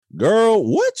Girl,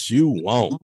 what you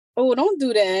want? Oh, don't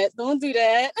do that. Don't do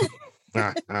that.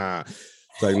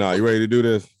 It's like, nah, you ready to do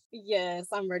this? Yes,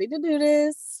 I'm ready to do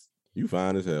this. You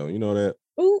fine as hell. You know that?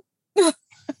 Ooh.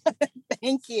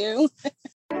 Thank you.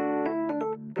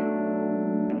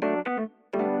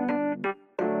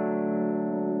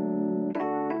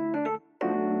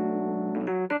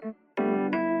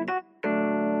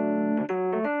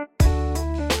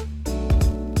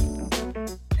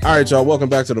 All right, y'all. Welcome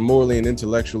back to the Morally and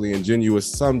Intellectually Ingenuous,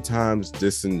 Sometimes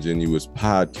Disingenuous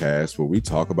podcast, where we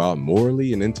talk about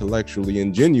morally and intellectually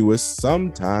ingenuous,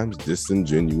 sometimes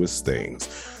disingenuous things.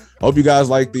 Hope you guys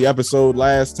liked the episode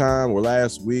last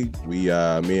week. Me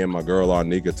and my girl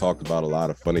Arnika talked about a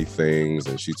lot of funny things,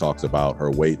 and she talks about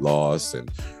her weight loss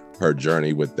and her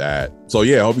journey with that. So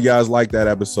yeah, hope you guys like that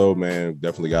episode, man.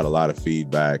 Definitely got a lot of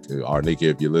feedback. Arnika,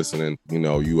 if you're listening,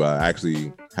 you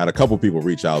actually had a couple people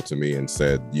reach out to me and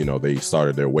said, they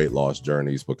started their weight loss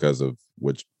journeys because of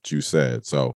what you said.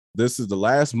 So this is the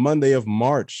last Monday of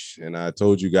March, and I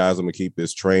told you guys I'm gonna keep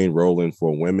this train rolling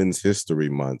for Women's History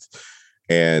Month.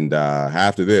 And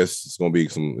after this, it's gonna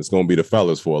be the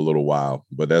fellas for a little while,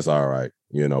 but that's all right.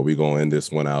 We're gonna end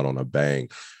this one out on a bang.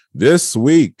 This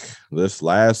week, this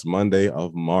last Monday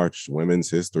of March,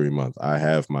 Women's History Month, I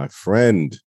have my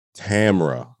friend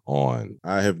Tamra on.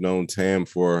 I have known Tam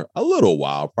for a little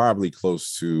while, probably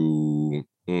close to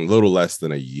a little less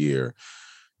than a year.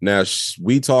 Now,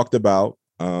 we talked about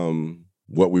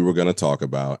what we were going to talk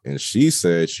about, and she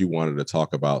said she wanted to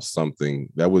talk about something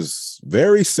that was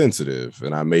very sensitive,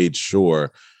 and I made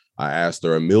sure I asked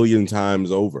her a million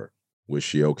times over, was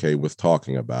she okay with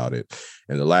talking about it?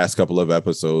 In the last couple of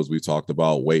episodes, we talked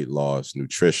about weight loss,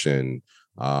 nutrition.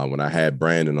 When I had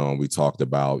Brandon on, we talked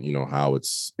about, how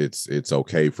it's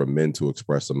okay for men to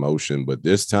express emotion. But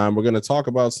this time we're going to talk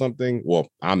about something. Well,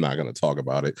 I'm not going to talk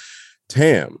about it.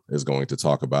 Tam is going to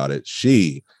talk about it.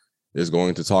 She is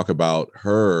going to talk about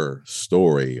her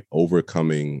story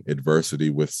overcoming adversity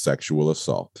with sexual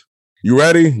assault. You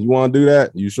ready? You want to do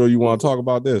that? You sure you want to talk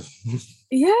about this?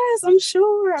 Yes, I'm sure.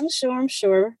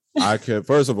 I can,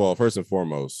 first and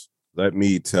foremost, let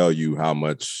me tell you how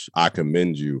much I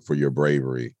commend you for your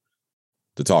bravery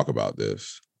to talk about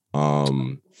this.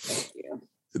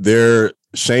 They're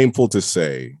shameful to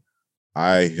say,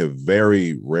 I have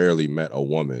very rarely met a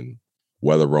woman,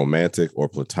 whether romantic or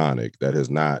platonic, that has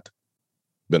not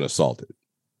been assaulted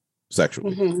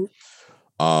sexually.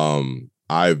 Mm-hmm.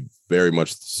 I very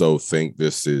much so think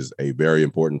this is a very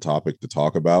important topic to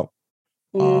talk about.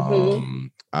 Mm-hmm.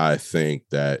 I think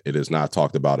that it is not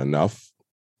talked about enough.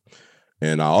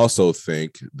 And I also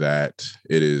think that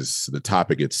the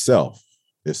topic itself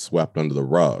is swept under the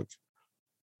rug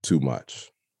too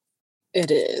much. It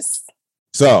is.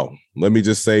 So let me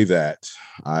just say that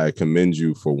I commend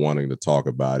you for wanting to talk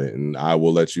about it. And I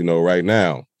will let you know right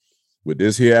now, with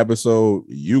this here episode,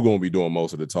 you're going to be doing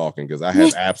most of the talking because I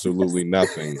have absolutely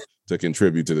nothing to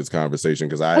contribute to this conversation.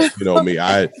 Because I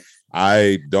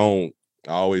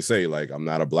always say, like, I'm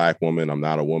not a black woman. I'm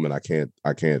not a woman. I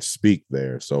can't speak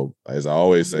there. So as I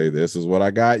always say, this is what I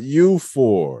got you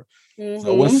for. Mm-hmm.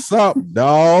 So what's up,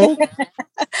 dog?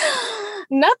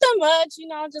 Nothing much.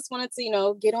 I just wanted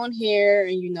to, get on here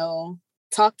and,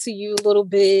 talk to you a little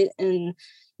bit and,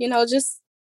 just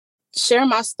share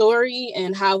my story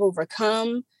and how I've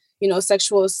overcome,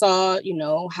 sexual assault,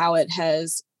 how it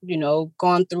has,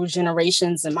 gone through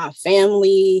generations in my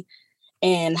family.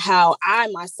 And how I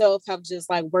myself have just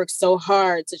worked so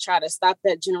hard to try to stop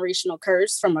that generational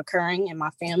curse from occurring in my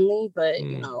family. But,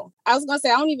 I was going to say,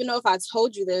 I don't even know if I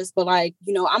told you this, but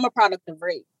I'm a product of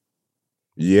rape.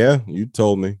 Yeah, you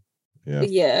told me. Yeah.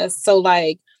 Yeah. So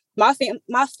my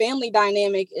family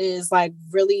dynamic is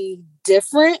really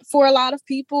different for a lot of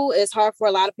people. It's hard for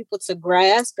a lot of people to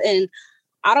grasp. And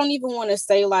I don't even want to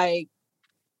say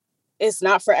it's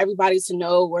not for everybody to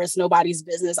know, or it's nobody's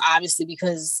business, obviously,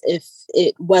 because if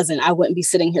it wasn't, I wouldn't be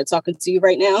sitting here talking to you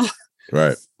right now.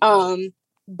 Right.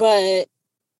 But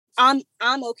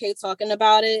I'm okay talking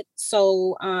about it.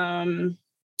 So,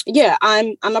 yeah,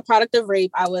 I'm a product of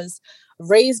rape. I was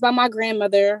raised by my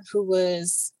grandmother, who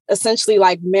was essentially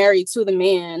married to the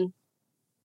man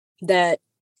that,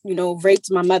 raped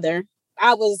my mother.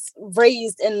 I was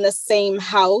raised in the same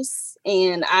house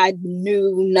and I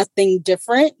knew nothing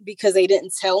different because they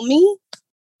didn't tell me.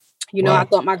 Wow. I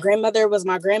thought my grandmother was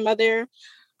my grandmother.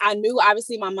 I knew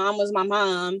obviously my mom was my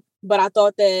mom, but I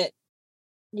thought that,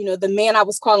 the man I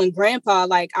was calling grandpa,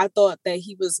 I thought that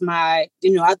he was my,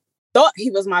 I thought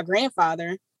he was my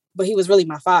grandfather, but he was really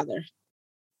my father.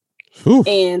 Whew.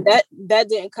 And that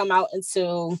didn't come out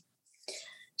until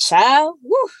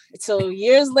until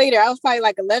years later. I was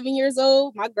probably 11 years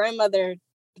old. My grandmother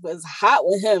was hot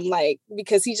with him, like,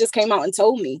 because he just came out and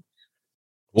told me.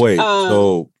 Wait,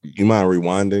 so you mind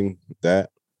rewinding that?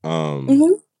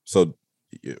 So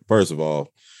first of all,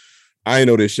 I didn't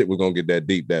know this shit was gonna get that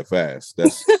deep that fast.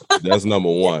 That's number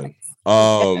one.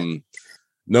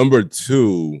 Number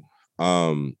two,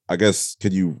 I guess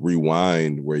could you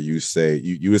rewind where you say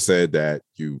you said that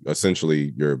you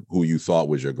essentially who you thought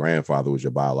was your grandfather was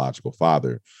your biological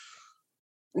father.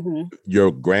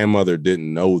 Your grandmother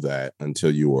didn't know that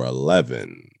until you were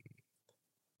 11.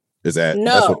 Is that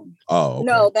no?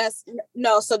 Okay.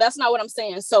 No, so that's not what I'm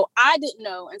saying. So I didn't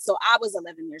know, and so I was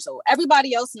 11 years old.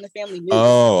 Everybody else in the family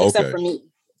knew, except for me.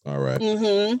 All right.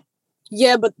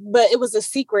 Yeah, but it was a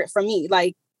secret for me.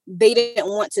 Like, they didn't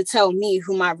want to tell me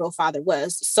who my real father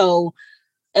was. So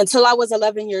until I was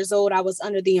 11 years old, I was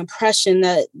under the impression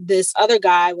that this other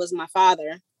guy was my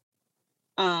father.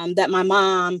 That my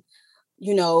mom,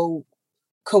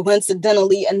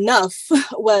 coincidentally enough,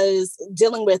 was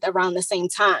dealing with around the same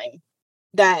time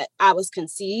that I was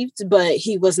conceived, but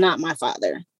he was not my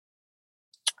father.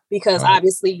 Because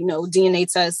obviously,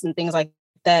 DNA tests and things like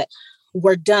that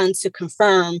were done to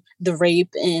confirm the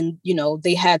rape, and,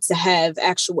 they had to have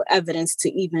actual evidence to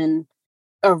even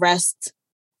arrest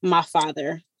my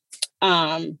father.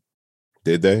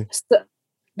 Did they? So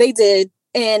they did.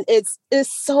 And it's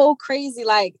so crazy.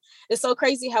 Like, it's so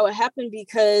crazy how it happened,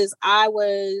 because I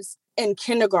was in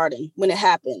kindergarten when it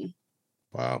happened.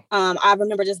 Wow. I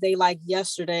remember this day like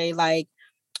yesterday. Like,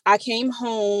 I came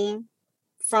home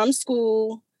from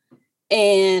school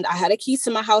and I had a key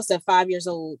to my house at 5 years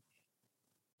old,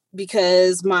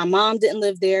 because my mom didn't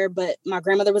live there, but my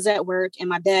grandmother was at work, and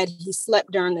my dad, he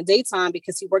slept during the daytime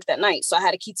because he worked at night. So I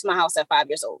had a key to my house at 5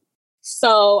 years old.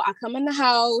 So I come in the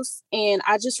house, and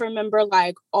I just remember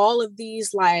like all of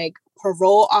these like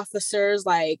parole officers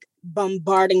like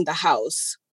bombarding the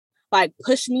house, like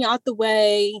push me out the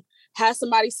way, had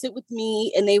somebody sit with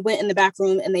me, and they went in the back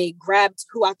room and they grabbed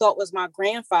who I thought was my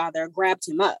grandfather, grabbed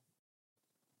him up.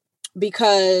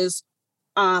 Because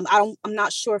I'm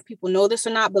not sure if people know this or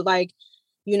not, but like,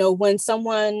 when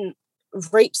someone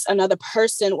rapes another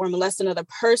person or molests another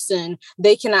person,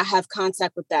 they cannot have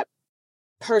contact with that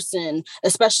person,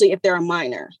 especially if they're a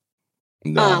minor.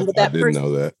 No, I didn't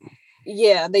know that.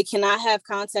 Yeah, they cannot have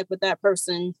contact with that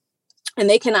person, and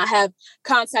they cannot have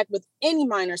contact with any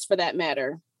minors for that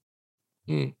matter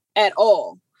at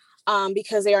all,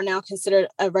 because they are now considered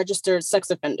a registered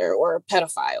sex offender or a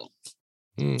pedophile.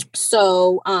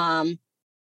 So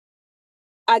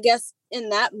I guess in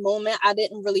that moment, I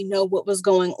didn't really know what was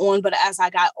going on. But as I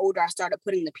got older, I started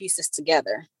putting the pieces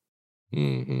together.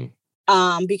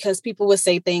 Because people would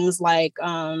say things like,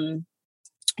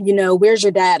 where's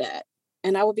your dad at?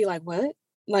 And I would be like, what?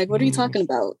 Like, what are you talking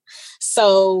about?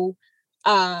 So,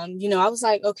 I was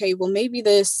like, okay, well, maybe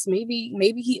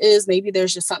he is, maybe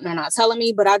there's just something they're not telling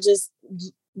me, but I just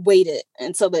waited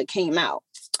until it came out.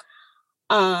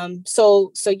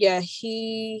 So yeah,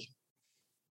 he,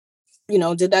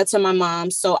 did that to my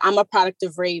mom. So I'm a product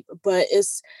of rape, but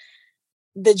it's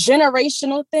the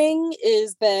generational thing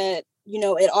is that,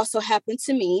 it also happened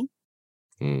to me.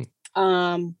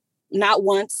 Not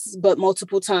once, but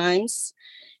multiple times.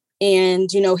 And,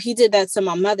 he did that to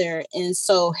my mother. And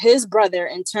so his brother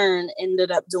in turn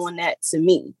ended up doing that to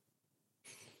me.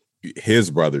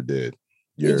 His brother did?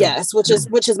 Yes, which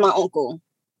is my uncle.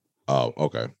 Oh,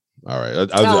 okay. All right.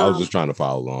 I was just trying to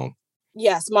follow along.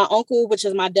 Yes, my uncle, which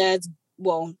is my dad's,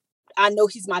 well, I know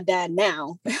he's my dad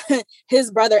now.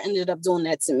 His brother ended up doing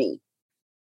that to me.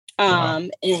 Wow.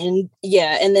 And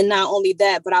yeah, and then not only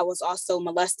that, but I was also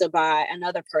molested by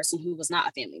another person who was not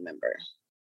a family member.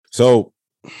 So,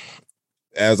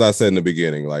 as I said in the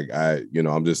beginning, like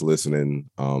I'm just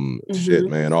listening. Shit,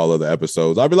 man, all of the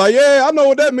episodes, I'd be like, yeah, I know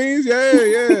what that means.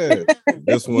 Yeah.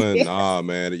 This one,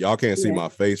 man, y'all can't see my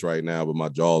face right now, but my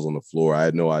jaw's on the floor. I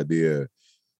had no idea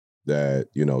that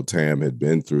Tam had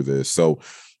been through this. So,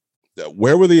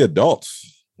 where were the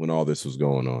adults when all this was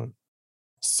going on?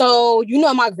 So,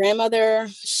 my grandmother,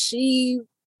 she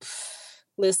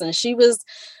was,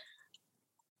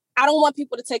 I don't want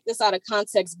people to take this out of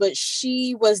context, but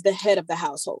she was the head of the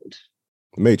household.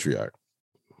 Matriarch.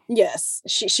 Yes,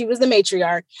 she was the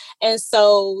matriarch. And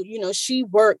so, she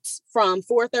worked from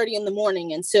 4:30 in the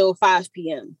morning until 5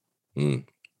 p.m.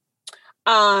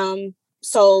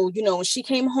 So, when she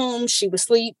came home, she would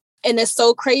sleep. And it's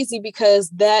so crazy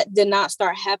because that did not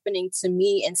start happening to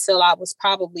me until I was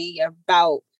probably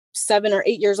about 7 or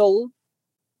 8 years old.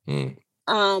 And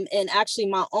actually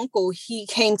my uncle, he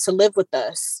came to live with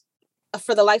us.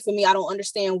 For the life of me, I don't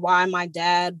understand why my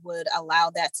dad would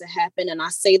allow that to happen. And I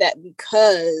say that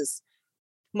because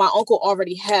my uncle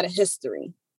already had a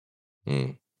history.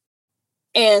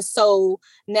 And so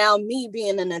now me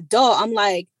being an adult, I'm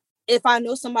like, if I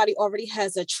know somebody already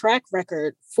has a track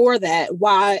record for that,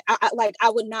 why I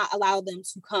would not allow them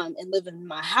to come and live in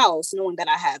my house knowing that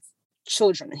I have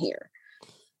children here.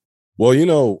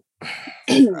 Well,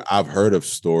 I've heard of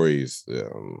stories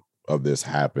of this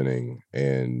happening,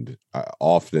 and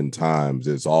oftentimes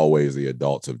it's always the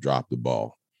adults have dropped the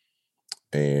ball.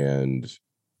 And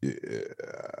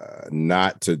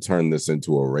not to turn this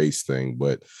into a race thing,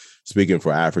 but speaking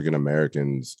for African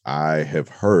Americans, I have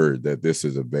heard that this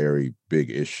is a very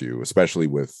big issue, especially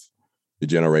with the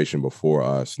generation before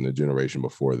us and the generation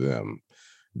before them,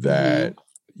 that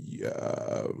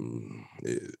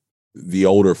the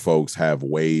older folks have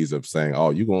ways of saying, oh,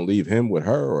 you're going to leave him with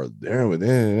her or there with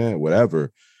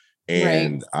whatever.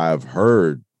 And I've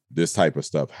heard this type of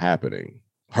stuff happening.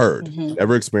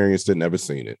 Never experienced it, never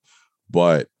seen it.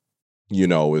 But,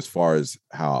 as far as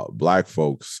how Black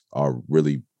folks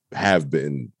have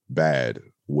been bad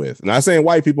with, not saying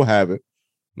white people haven't,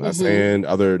 not saying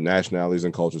other nationalities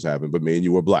and cultures haven't, but me and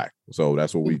you were Black. So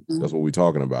that's what we're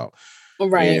talking about.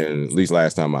 Right. And at least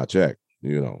last time I checked,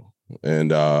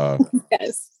 and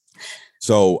yes.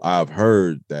 So I've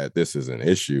heard that this is an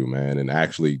issue, man, and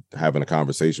actually having a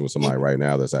conversation with somebody right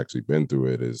now that's actually been through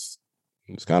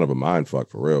it's kind of a mind fuck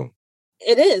for real.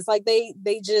 It is like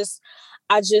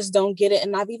I just don't get it.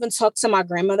 And I've even talked to my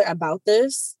grandmother about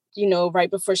this,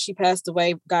 right before she passed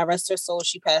away. God rest her soul.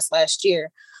 She passed last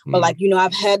year. But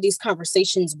I've had these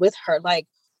conversations with her,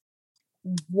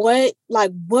 what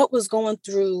was going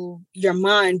through your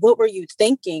mind? What were you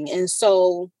thinking? And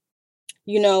so,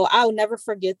 I'll never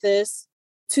forget this.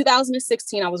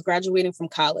 2016, I was graduating from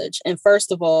college. And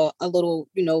first of all, a little,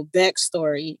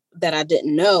 backstory that I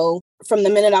didn't know. From the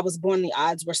minute I was born, the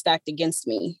odds were stacked against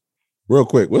me. Real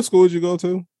quick, what school did you go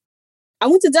to? I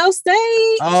went to Del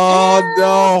State. Oh,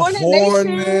 the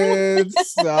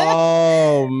Hornets.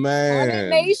 Oh, man. Hornet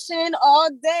Nation all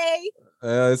day.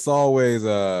 It's always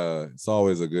a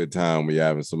good time when you're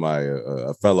having somebody,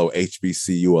 a fellow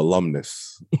HBCU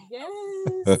alumnus. Yes.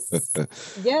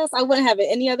 Yes, I wouldn't have it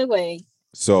any other way.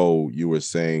 So you were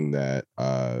saying that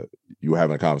you were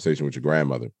having a conversation with your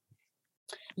grandmother.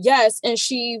 Yes, and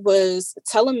she was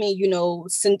telling me,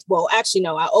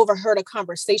 I overheard a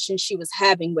conversation she was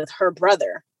having with her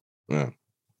brother. Yeah.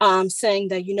 Saying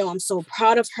that, I'm so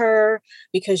proud of her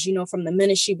because, from the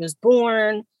minute she was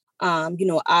born,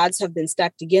 odds have been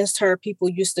stacked against her. People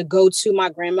used to go to my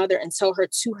grandmother and tell her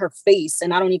to her face.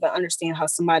 And I don't even understand how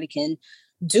somebody can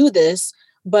do this,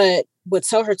 but would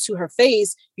tell her to her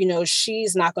face,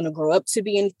 she's not going to grow up to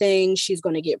be anything. She's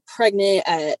going to get pregnant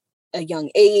at a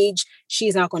young age.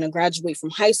 She's not going to graduate from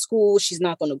high school. She's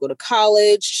not going to go to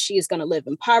college. She is going to live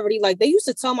in poverty. Like, they used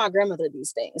to tell my grandmother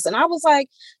these things. And I was like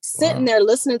sitting there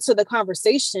listening to the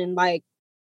conversation, like,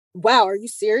 wow, are you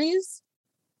serious?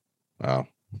 Wow,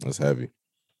 that's heavy.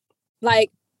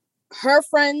 Like, her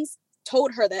friends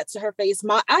told her that to her face.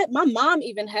 My mom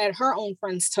even had her own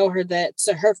friends tell her that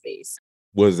to her face.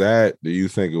 Do you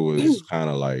think it was kind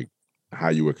of like how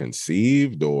you were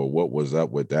conceived, or what was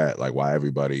up with that? Like, why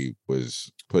everybody was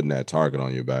putting that target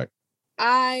on your back?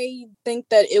 I think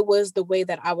that it was the way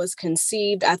that I was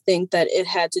conceived. I think that it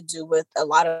had to do with a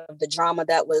lot of the drama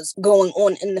that was going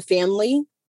on in the family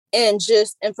and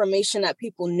just information that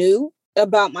people knew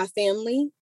about my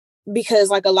family. Because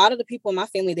like a lot of the people in my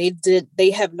family,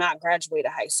 they have not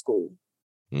graduated high school.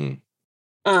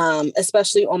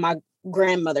 Especially on my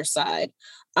grandmother's side.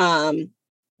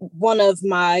 One of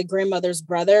my grandmother's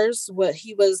brothers,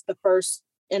 he was the first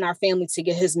in our family to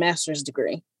get his master's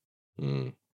degree.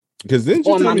 Because didn't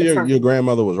you tell me your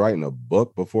grandmother was writing a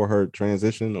book before her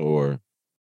transition, or?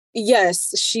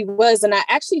 Yes, she was. And I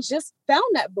actually just found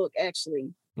that book,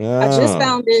 actually. I just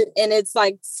found it, and it's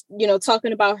like,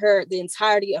 talking about the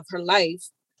entirety of her life.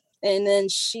 And then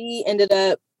she ended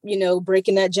up,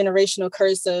 breaking that generational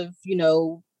curse of,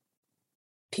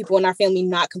 people in our family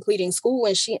not completing school.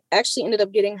 And she actually ended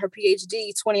up getting her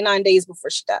PhD 29 days before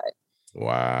she died.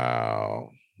 Wow.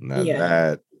 Now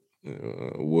that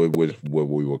what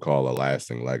we would call a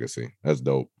lasting legacy. That's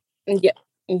dope. Yeah.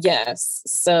 Yes.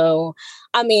 So,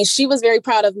 I mean, she was very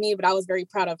proud of me, but I was very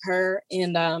proud of her.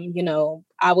 And,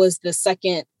 I was the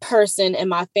second person in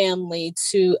my family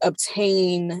to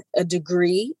obtain a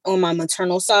degree on my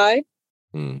maternal side.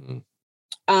 Mm-hmm.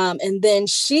 And then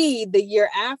she, the year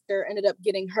after, ended up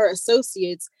getting her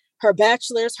associates, her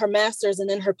bachelor's, her master's, and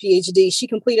then her PhD. She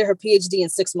completed her PhD in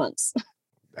 6 months.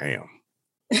 Damn.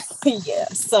 Yeah.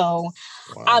 So,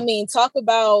 wow. I mean, talk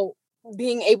about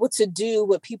being able to do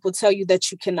what people tell you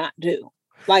that you cannot do.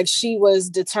 Like, she was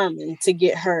determined to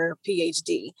get her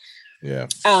PhD. Yeah.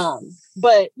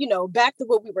 But back to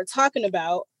what we were talking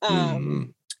about,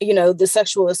 the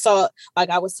sexual assault, like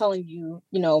I was telling you,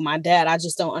 my dad, I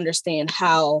just don't understand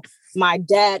how my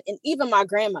dad and even my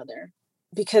grandmother,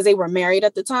 because they were married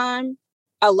at the time,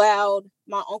 allowed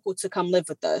my uncle to come live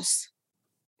with us.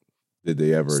 Did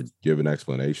they ever give an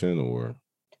explanation or?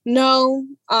 No,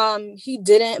 he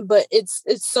didn't, but it's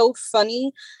so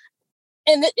funny.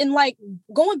 And like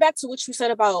going back to what you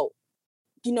said about,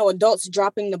 adults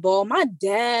dropping the ball, my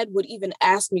dad would even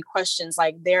ask me questions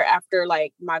like thereafter,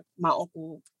 like my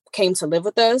uncle came to live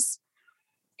with us.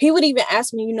 He would even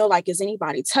ask me, like, is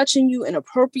anybody touching you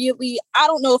inappropriately? I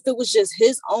don't know if it was just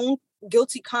his own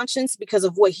guilty conscience because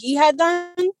of what he had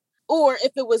done, or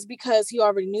if it was because he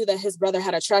already knew that his brother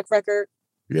had a track record.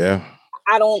 Yeah.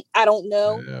 I don't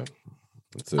know. Yeah.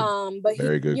 That's a but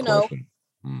very good question.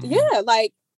 Yeah,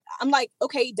 like I'm like,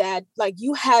 okay, Dad, like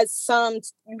you had some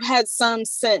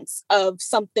sense of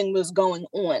something was going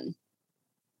on.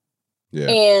 Yeah.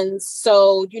 And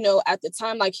so, at the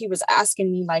time, like he was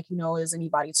asking me, like, is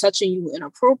anybody touching you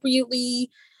inappropriately?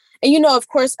 And, of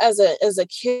course, as a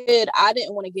kid, I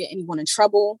didn't want to get anyone in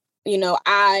trouble.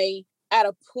 I at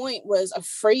a point was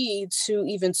afraid to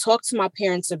even talk to my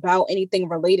parents about anything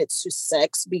related to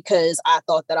sex because I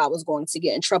thought that I was going to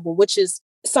get in trouble, which is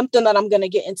something that I'm going to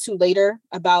get into later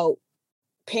about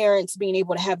parents being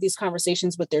able to have these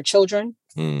conversations with their children.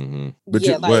 But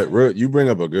you bring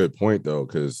up a good point, though,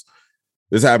 because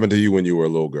this happened to you when you were a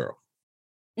little girl.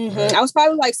 Right? I was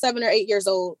probably like 7 or 8 years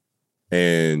old.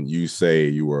 And you say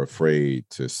you were afraid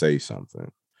to say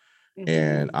something.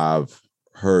 And I've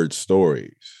heard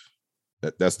stories.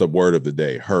 That's the word of the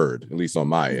day, heard, at least on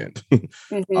my end.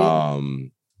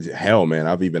 Hell, man,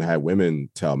 I've even had women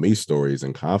tell me stories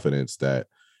in confidence that,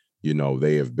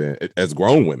 they have been, as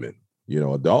grown women,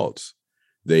 adults,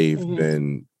 they've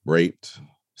been raped,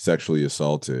 sexually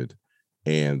assaulted,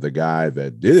 and the guy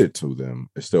that did it to them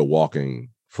is still walking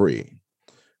free.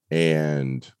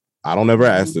 And I don't ever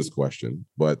ask this question,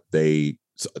 but they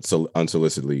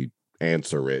unsolicitedly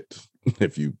answer it.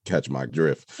 If you catch my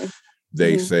drift,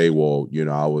 they say, well,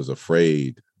 I was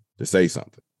afraid to say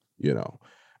something,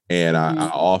 and I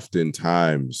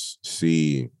oftentimes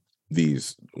see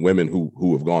these women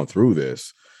who have gone through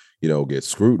this, get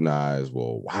scrutinized.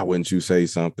 Well, why wouldn't you say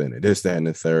something? And this, that, and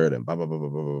the third, and blah, blah, blah, blah,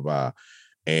 blah, blah, blah.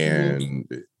 And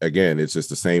again, it's just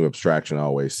the same abstraction I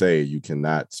always say. You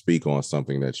cannot speak on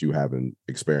something that you haven't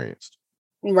experienced.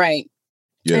 Right.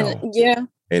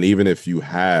 And even if you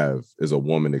have, as a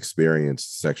woman,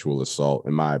 experienced sexual assault,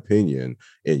 in my opinion,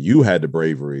 and you had the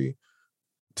bravery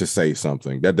to say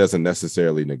something, that doesn't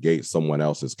necessarily negate someone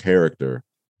else's character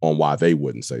on why they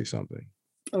wouldn't say something.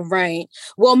 Right.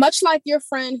 Well, much like your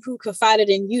friend who confided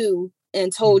in you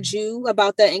and told you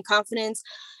about that in confidence,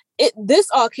 this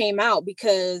all came out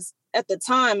because at the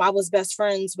time I was best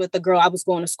friends with the girl I was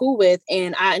going to school with,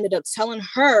 and I ended up telling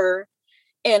her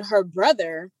and her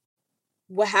brother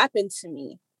what happened to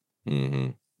me.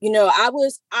 I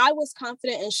was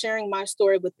confident in sharing my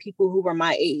story with people who were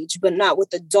my age, but not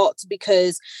with adults,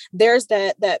 because there's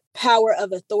that power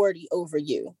of authority over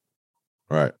you.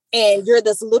 Right. And you're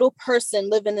this little person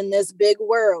living in this big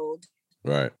world.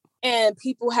 Right. And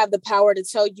people have the power to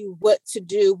tell you what to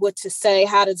do, what to say,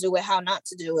 how to do it, how not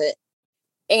to do it.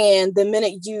 And the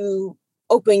minute you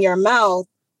open your mouth,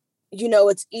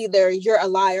 it's either you're a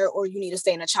liar or you need to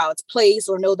stay in a child's place,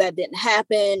 or no, that didn't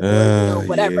happen, or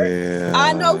whatever. Yeah,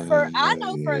 I know for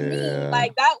me,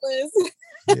 like that was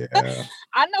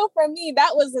I know for me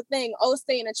that was the thing. Oh,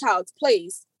 stay in a child's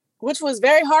place, which was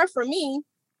very hard for me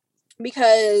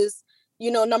because,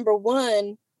 number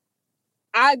one,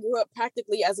 I grew up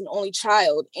practically as an only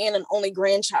child and an only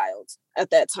grandchild at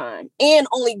that time, and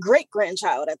only great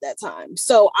grandchild at that time.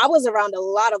 So I was around a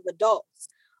lot of adults.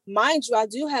 Mind you, I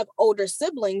do have older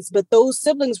siblings, but those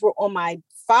siblings were on my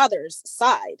father's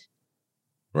side.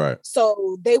 Right.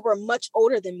 So they were much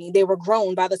older than me. They were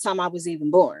grown by the time I was even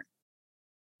born.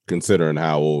 Considering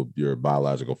how old your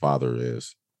biological father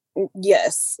is.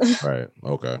 Yes. Right.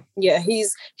 Okay. Yeah,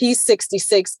 he's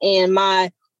 66, and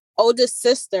my oldest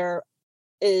sister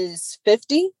is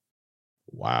 50.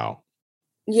 Wow.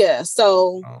 Yeah.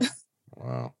 So.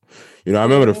 Wow. I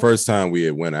remember the first time we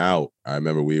had went out, I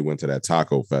remember we went to that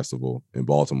taco festival in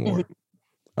Baltimore.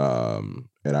 And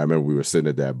I remember we were sitting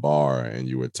at that bar and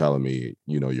you were telling me,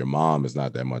 your mom is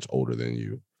not that much older than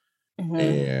you.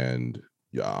 And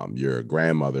your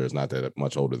grandmother is not that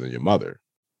much older than your mother.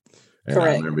 And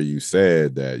correct. I remember you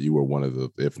said that you were one of the,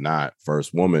 if not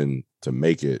first woman to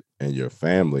make it in your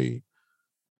family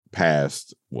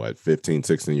past 15,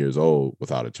 16 years old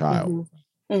without a child.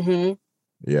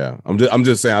 Yeah. I'm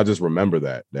just saying, I just remember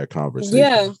that conversation.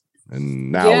 Yeah.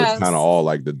 And now it's kind of all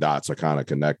like the dots are kind of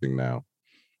connecting now.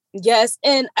 Yes.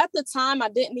 And at the time, I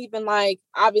didn't even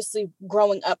obviously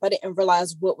growing up, I didn't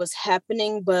realize what was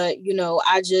happening. But,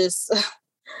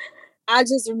 I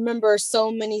just remember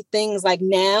so many things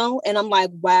now. And I'm like,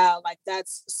 wow,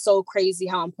 that's so crazy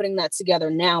how I'm putting that together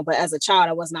now. But as a child,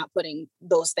 I was not putting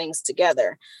those things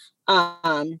together.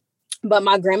 But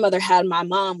my grandmother had my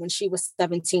mom when she was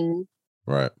 17.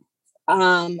 Right.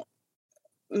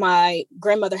 My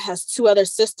grandmother has 2 other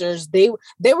sisters. They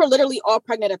were literally all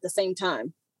pregnant at the same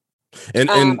time. And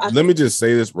let me just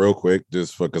say this real quick,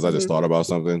 just because I just thought about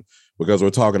something, because we're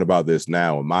talking about this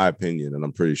now, in my opinion, and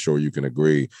I'm pretty sure you can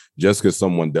agree, just because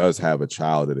someone does have a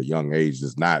child at a young age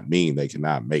does not mean they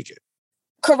cannot make it.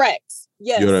 Correct.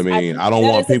 Yes. You know what I mean? I don't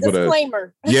want people to,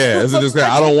 yeah, it's a disclaimer.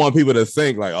 I don't want people to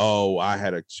think oh, I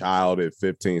had a child at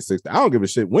 15, 16. I don't give a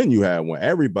shit when you had one.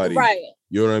 Everybody, right.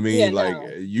 You know what I mean?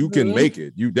 Yeah, you can make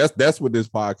it. That's what this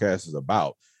podcast is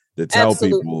about. To tell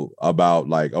people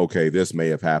about okay, this may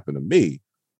have happened to me.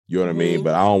 You know what I mean?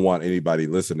 But I don't want anybody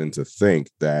listening to think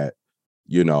that,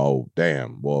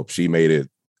 damn, well, if she made it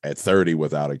at 30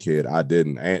 without a kid, I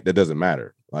didn't. And that doesn't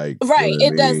matter. Right.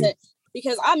 It doesn't.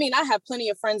 Because I have plenty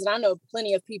of friends and I know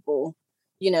plenty of people,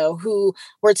 who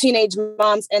were teenage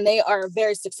moms and they are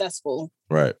very successful.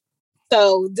 Right.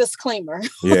 So disclaimer.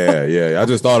 Yeah. I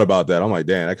just thought about that. I'm like,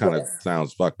 damn, that kind of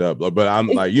sounds fucked up. But I'm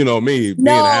like, me, being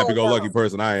a happy-go-lucky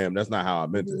person I am, that's not how I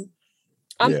meant it.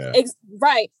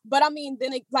 Right. But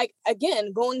then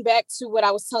again, going back to what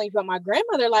I was telling you about my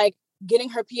grandmother, getting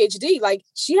her PhD,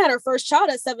 she had her first child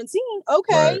at 17.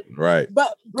 Okay. Right.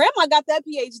 But grandma got that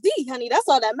PhD, honey. That's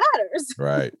all that matters.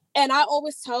 Right. And I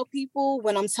always tell people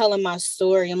when I'm telling my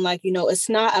story, I'm like, it's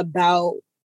not about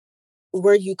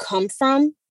where you come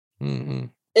from. Mm-hmm.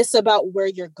 It's about where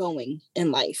you're going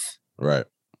in life. Right.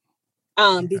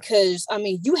 Because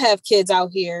you have kids out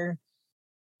here,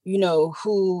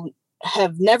 who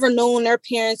have never known their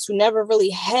parents, who never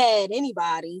really had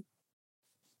anybody.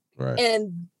 Right.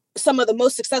 And some of the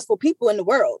most successful people in the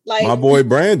world. My boy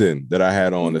Brandon that I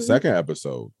had on the second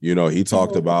episode, he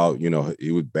talked about,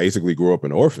 he would basically grew up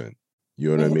an orphan.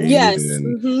 You know what I mean? Yes.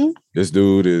 And this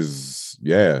dude is,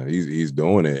 he's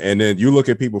doing it. And then you look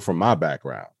at people from my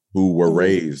background who were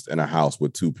raised in a house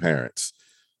with 2 parents,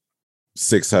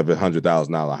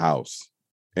 $600,000-$700,000 house,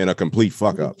 and a complete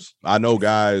fuck ups. I know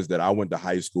guys that I went to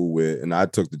high school with, and I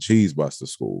took the cheese bus to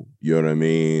school. You know what I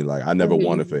mean? I never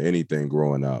wanted for anything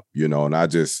growing up, and I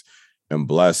just am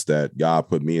blessed that God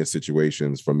put me in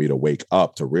situations for me to wake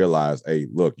up to realize, hey,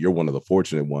 look, you're one of the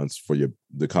fortunate ones for you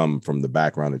to come from the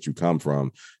background that you come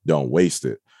from. Don't waste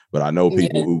it. But I know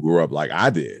people who grew up like I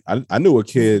did. I knew a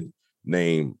kid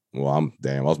named, I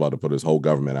was about to put his whole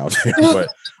government out there, but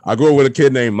I grew up with a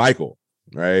kid named Michael,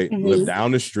 right? Lived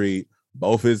down the street,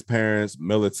 both his parents,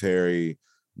 military,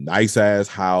 nice ass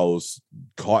house,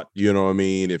 caught,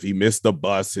 if he missed the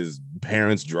bus, his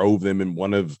parents drove them in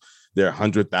one of their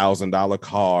 $100,000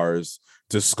 cars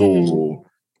to school.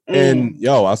 And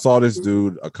I saw this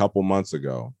dude a couple months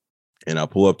ago, and I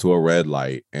pull up to a red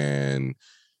light and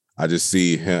I just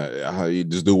see him.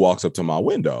 This dude walks up to my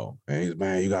window and he's,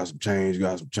 man, you got some change.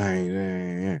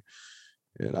 And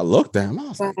I looked at him. I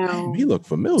was like, damn, he looked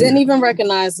familiar. Didn't even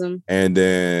recognize him. And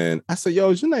then I said,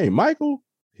 yo, is your name Michael?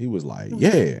 He was like,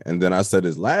 yeah. And then I said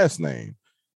his last name.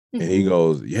 And he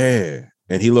goes, yeah.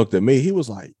 And he looked at me. He was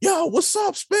like, yo, what's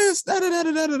up, Spence? Da, da,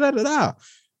 da, da, da, da, da.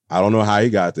 I don't know how he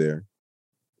got there.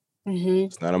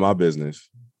 It's none of my business.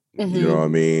 You know what I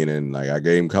mean? And I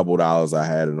gave him a couple dollars. I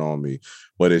had it on me.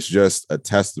 But it's just a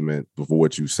testament for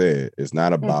what you said. It's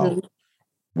not about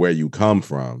where you come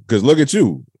from. Because look at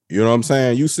you. You know what I'm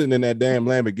saying? You sitting in that damn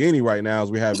Lamborghini right now as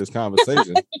we have this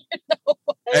conversation.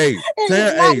 Hey,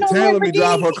 Tam let me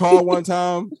drive her car one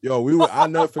time. Yo, I'll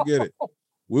never forget it.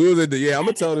 We was at I'm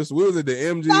gonna tell this. We was at the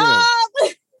MGM. Stop.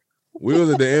 We was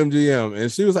at the MGM, and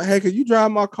she was like, "Hey, can you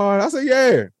drive my car?" And I said,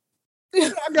 "Yeah."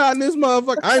 I got in this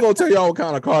motherfucker. I ain't gonna tell y'all what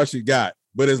kind of car she got,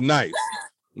 but it's nice.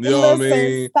 You know what I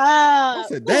mean? Stop. I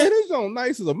said, "Damn, this joint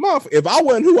nice as a muff." If I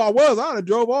wasn't who I was, I'd have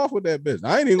drove off with that bitch.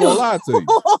 I ain't even gonna lie to you.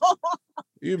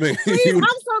 I'm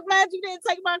so glad you didn't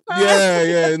take my car.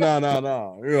 Yeah,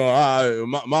 no.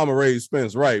 Mama raised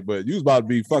Spence right, but you was about to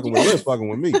be fucking with this, fucking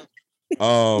with me.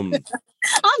 I'm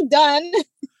done.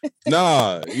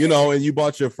 Nah, and you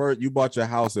bought your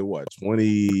house at what,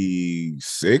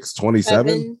 26,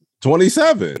 27?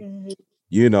 27.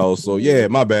 So yeah,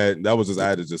 my bad. That was just, I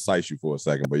had to just cite you for a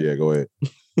second, but yeah, go ahead.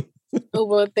 Oh,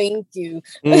 well, thank you.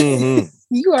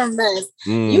 You are a mess.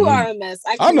 You are a mess.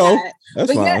 I know.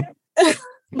 That's fine.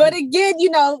 But again,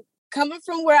 coming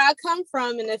from where I come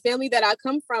from and the family that I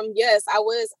come from, yes, I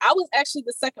was actually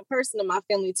the second person in my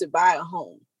family to buy a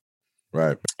home.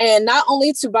 Right. And not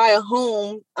only to buy a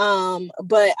home,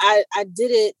 but I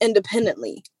did it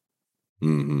independently.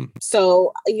 Mm-hmm.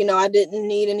 So, I didn't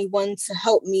need anyone to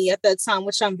help me at that time,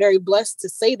 which I'm very blessed to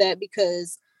say that,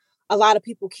 because a lot of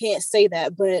people can't say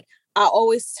that. But I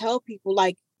always tell people,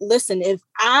 like, listen, if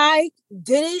I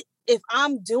did it, if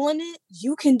I'm doing it,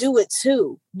 you can do it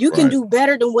too. You can do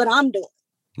better than what I'm doing.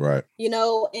 Right.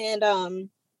 And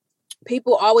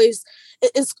people always,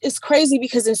 it's crazy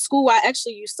because in school, I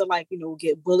actually used to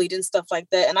get bullied and stuff like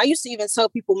that. And I used to even tell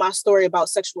people my story about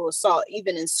sexual assault,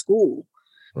 even in school,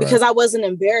 because I wasn't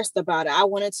embarrassed about it. I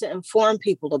wanted to inform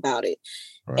people about it.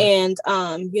 Right. And,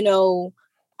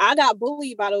 I got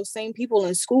bullied by those same people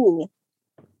in school.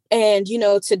 And,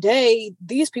 today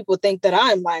these people think that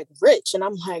I'm like rich, and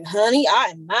I'm like, honey,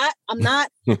 I'm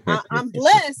not, I'm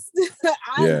blessed.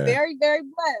 I'm very, very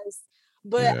blessed,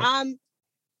 but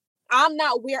I'm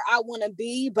not where I want to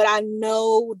be, but I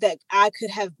know that I could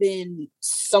have been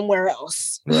somewhere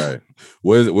else. Right.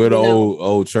 Where the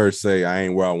old church say, I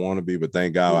ain't where I want to be, but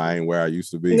thank God I ain't where I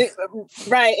used to be.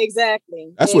 Right.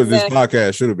 Exactly. That's what this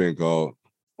podcast should have been called.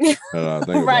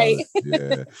 Right.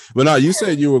 Yeah. But no, you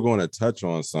said you were going to touch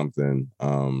on something.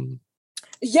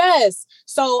 Yes.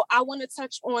 So I want to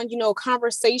touch on,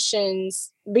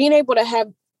 conversations, being able to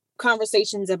have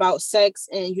conversations about sex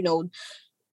and,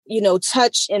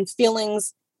 touch and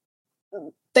feelings,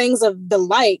 things of the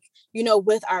like,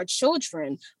 with our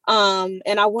children.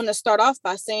 And I want to start off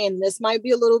by saying this might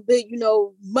be a little bit,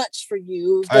 much for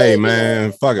you. But, hey,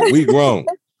 man, fuck it. We grown.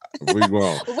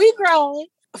 We grown.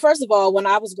 First of all, when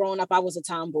I was growing up, I was a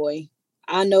tomboy.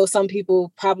 I know some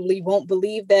people probably won't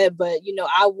believe that, but,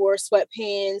 I wore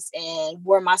sweatpants and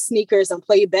wore my sneakers and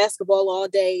played basketball all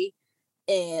day.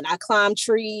 And I climbed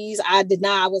trees. I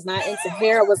was not into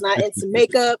hair. I was not into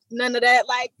makeup, none of that.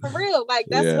 Like, for real, like,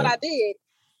 that's what I did.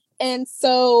 And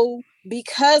so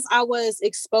because I was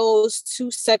exposed to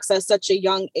sex at such a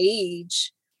young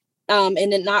age, and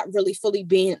it not really fully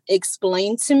being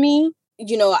explained to me,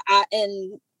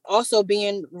 and also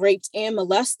being raped and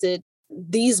molested,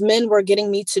 these men were getting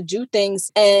me to do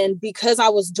things. And because I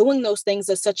was doing those things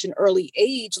at such an early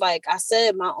age, like I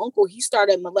said, my uncle, he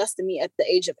started molesting me at the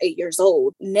age of 8 years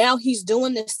old. Now he's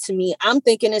doing this to me. I'm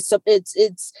thinking it's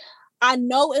I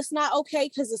know it's not okay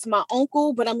because it's my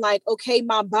uncle, but I'm like, okay,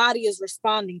 my body is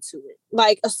responding to it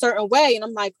like a certain way. And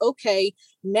I'm like, okay,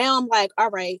 now I'm like, all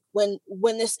right, when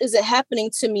this isn't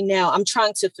happening to me now, I'm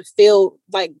trying to fulfill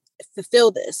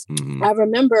this. Mm-hmm. I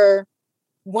remember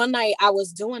one night I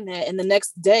was doing that, and the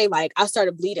next day, like, I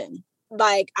started bleeding.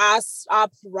 Like, I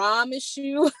promise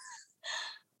you,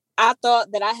 I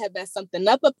thought that I had messed something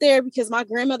up there because my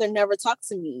grandmother never talked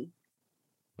to me.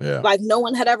 Yeah. Like, no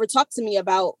one had ever talked to me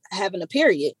about having a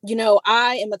period.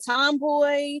 I am a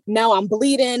tomboy. Now I'm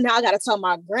bleeding. Now I got to tell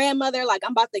my grandmother, like,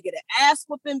 I'm about to get an ass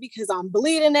whooping because I'm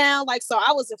bleeding now. Like, so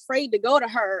I was afraid to go to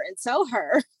her and tell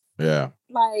her. Yeah.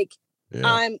 Like,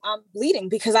 I'm bleeding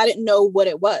because I didn't know what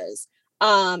it was.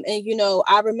 And,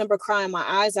 I remember crying my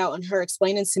eyes out and her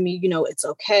explaining to me, it's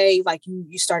okay. Like,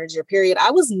 you started your period. I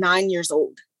was 9 years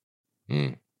old.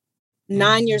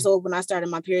 9 years old when I started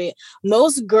my period.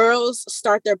 Most girls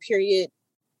start their period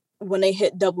when they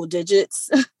hit double digits.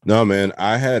 No, man,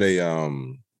 I had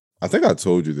I think I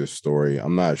told you this story.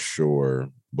 I'm not sure,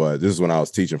 but this is when I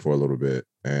was teaching for a little bit,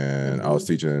 and I was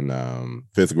teaching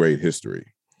 5th grade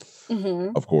history.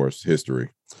 Mm-hmm. Of course,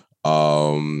 history.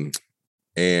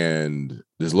 And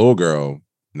this little girl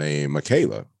named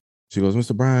Michaela, she goes,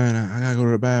 Mr. Brian, I gotta go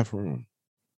to the bathroom.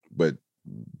 But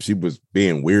she was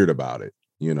being weird about it,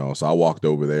 so I walked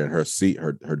over there, and her seat,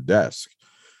 her desk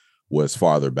was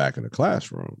farther back in the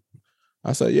classroom.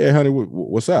 I said, yeah, honey,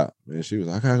 what's up? And she was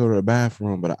like, I gotta go to the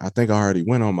bathroom, but I think I already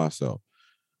went on myself.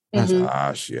 Mm-hmm.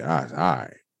 I said, shit, all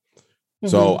right. Mm-hmm.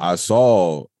 So I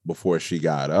saw before she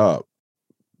got up,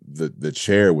 the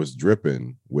chair was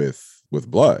dripping with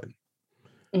blood.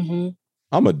 Mm-hmm.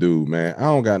 I'm a dude, man. I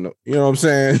don't got no, you know what I'm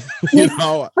saying? Yes.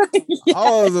 I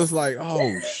was just like,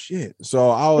 oh shit. So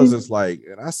I was just like,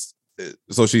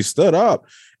 so she stood up,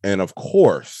 and of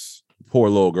course, poor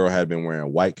little girl had been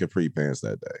wearing white capri pants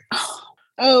that day.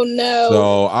 Oh no.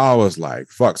 So I was like,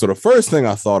 fuck. So the first thing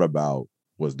I thought about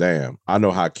was, damn, I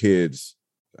know how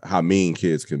mean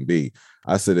kids can be.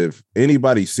 I said, if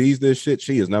anybody sees this shit,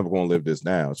 she is never going to live this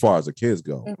down as far as the kids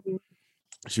go. Mm-hmm.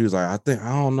 She was like, I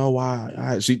don't know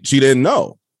why. She didn't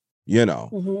know,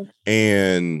 mm-hmm.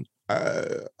 And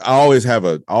I always have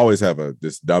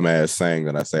this dumbass saying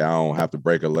that I say, I don't have to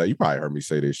break a leg. You probably heard me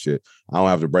say this shit. I don't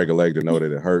have to break a leg to know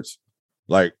that it hurts.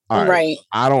 Like, all right, Right.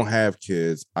 I don't have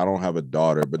kids. I don't have a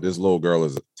daughter, but this little girl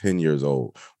is 10 years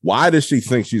old. Why does she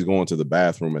think she's going to the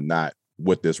bathroom and not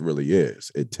what this really is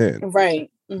at 10?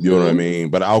 Right. You know what I mean?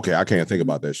 But okay, I can't think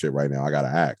about that shit right now. I got to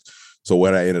act. So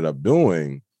what I ended up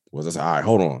doing was I said, all right,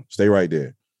 hold on, stay right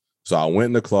there. So I went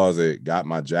in the closet, got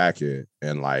my jacket,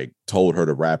 and like told her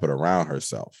to wrap it around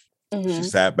herself. She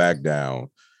sat back down,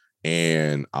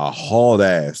 and I hauled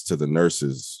ass to the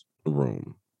nurse's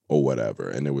room or whatever.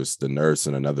 And it was the nurse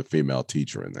and another female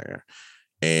teacher in there.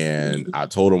 And I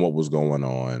told them what was going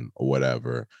on or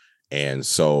whatever. And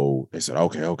so they said,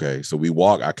 okay. So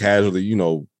I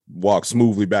casually, walk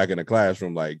smoothly back in the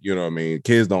classroom. Like, you know what I mean?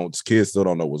 Kids still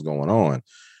don't know what's going on.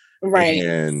 Right.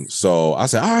 And so I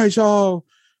said, all right, y'all,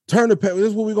 turn the page. This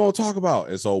is what we're going to talk about.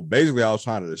 And so basically I was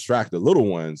trying to distract the little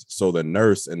ones so the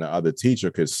nurse and the other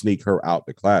teacher could sneak her out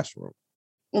the classroom.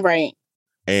 Right.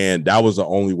 And that was the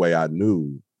only way I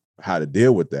knew how to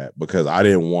deal with that, because I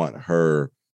didn't want her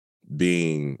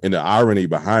being, and the irony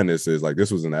behind this is like,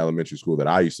 this was an elementary school that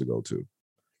I used to go to.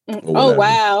 Oh,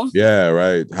 wow. Yeah,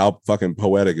 right. How fucking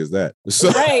poetic is that?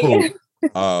 So right.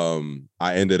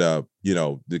 I ended up,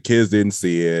 the kids didn't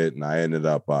see it, and I ended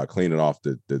up cleaning off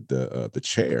the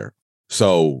chair.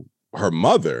 So her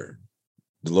mother,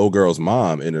 the little girl's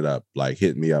mom, ended up like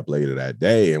hitting me up later that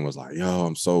day and was like, yo,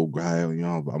 I'm so glad,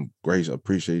 I'm grateful,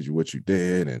 appreciate you what you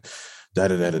did, and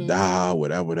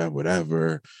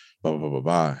whatever, blah, blah, blah,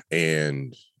 blah.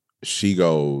 And she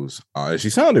goes, and she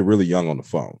sounded really young on the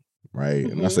phone, right?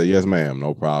 And I said, yes, ma'am,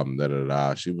 no problem,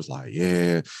 She was like,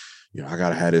 yeah, I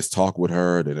gotta have this talk with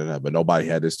her, but nobody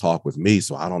had this talk with me,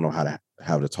 so I don't know how to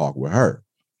have the talk with her.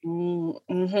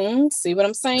 See what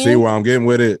I'm saying? See where I'm getting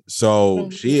with it? So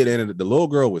she had ended, the little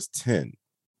girl was 10,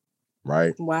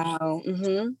 right? Wow.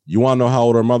 You want to know how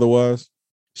old her mother was?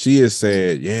 She has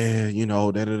said, yeah,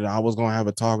 I was going to have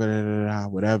a talk,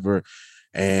 whatever.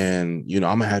 And, I'm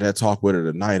going to have that talk with her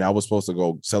tonight. I was supposed to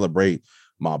go celebrate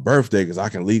my birthday because I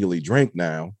can legally drink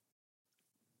now.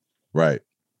 Right.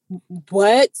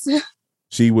 What?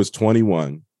 She was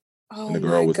 21 and the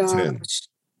girl was 10.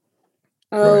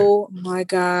 Oh my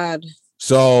God.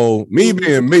 So me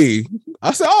being me,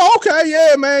 I said, oh, okay,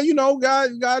 yeah, man,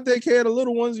 God, you gotta take care of the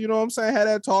little ones, you know what I'm saying? Have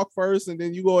that talk first, and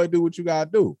then you go and do what you gotta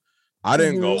do. I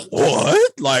didn't go,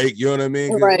 what? Like, you know what I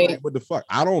mean? Right. Like, what the fuck?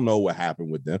 I don't know what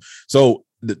happened with them. So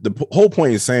the whole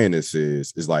point in saying this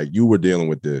is like, you were dealing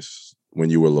with this when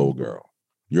you were a little girl.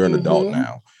 You're an adult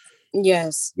now.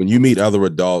 Yes. When you meet other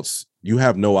adults, you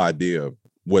have no idea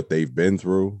what they've been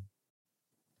through,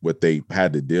 what they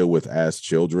had to deal with as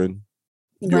children.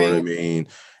 You know what I mean?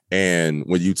 And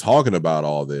when you talking about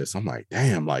all this, I'm like,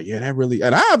 damn, like, yeah, that really,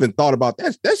 and I haven't thought about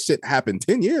that. That shit happened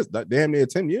 10 years, damn near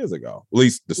 10 years ago. At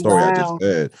least the story I just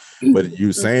said. But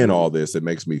you saying all this, it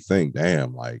makes me think,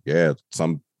 damn, like, yeah,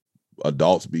 some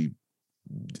adults be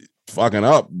fucking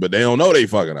up, but they don't know they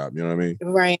fucking up. You know what I mean?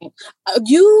 Right.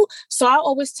 So I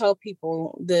always tell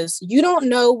people this: you don't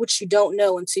know what you don't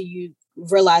know until you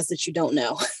realize that you don't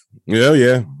know.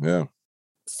 Yeah.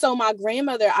 So my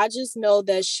grandmother, I just know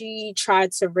that she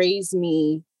tried to raise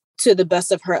me to the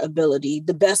best of her ability,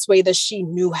 the best way that she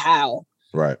knew how.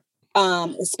 Right.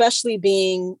 Especially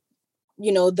being,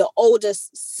 the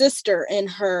oldest sister in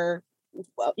her,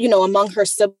 among her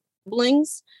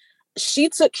siblings. She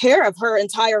took care of her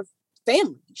entire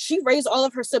family. She raised all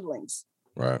of her siblings.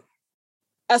 Right.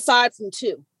 Aside from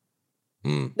 2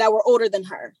 that were older than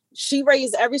her. She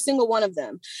raised every single one of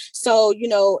them. So,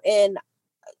 and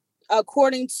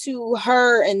according to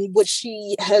her and what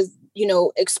she has,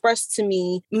 expressed to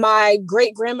me, my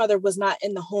great grandmother was not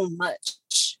in the home much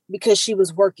because she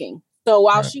was working. So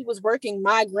while she was working,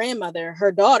 my grandmother,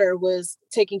 her daughter, was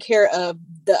taking care of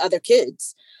the other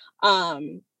kids.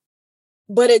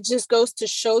 But it just goes to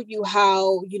show you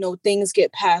how, things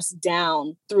get passed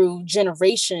down through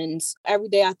generations. Every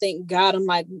day I thank God. I'm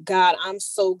like, God, I'm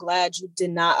so glad you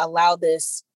did not allow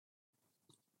this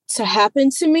to happen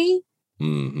to me.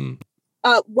 And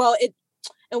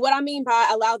what I mean by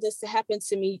allow this to happen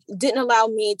to me, didn't allow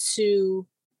me to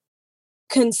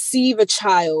conceive a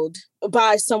child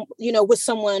by with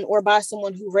someone or by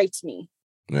someone who raped me.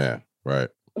 Yeah, right.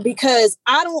 Because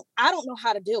I don't know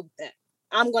how to deal with that.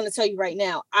 I'm going to tell you right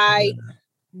now, I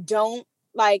don't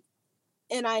like,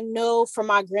 and I know for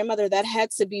my grandmother, that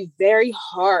had to be very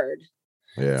hard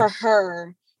for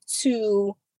her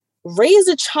to raise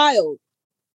a child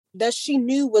that she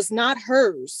knew was not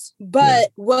hers,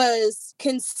 but was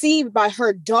conceived by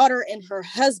her daughter and her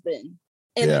husband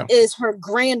and is her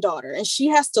granddaughter. And she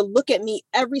has to look at me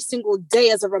every single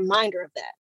day as a reminder of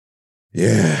that.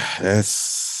 Yeah,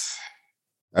 that's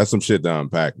some shit to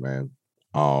unpack, man.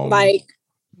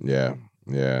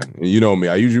 Yeah, and you know me.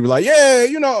 I usually be like, yeah,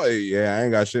 yeah, I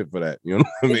ain't got shit for that. You know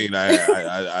what I mean?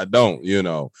 I don't. Yeah,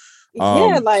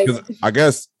 like, 'Cause I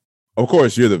guess, of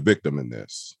course, you're the victim in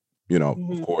this. Of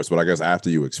mhm. course, but I guess after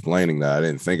you explaining that, I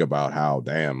didn't think about how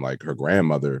damn like her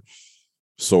grandmother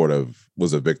sort of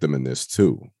was a victim in this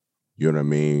too. You know what I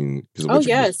mean? Because Oh what you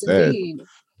yes, just said. indeed.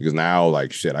 Because now,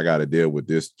 like shit, I got to deal with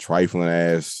this trifling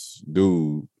ass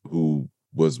dude who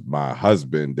was my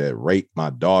husband that raped my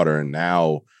daughter, and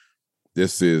now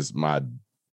this is my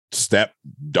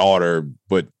stepdaughter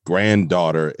but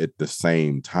granddaughter at the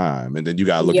same time. And then you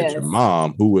gotta look at your Yes.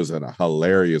 mom, who is a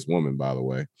hilarious woman, by the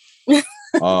way.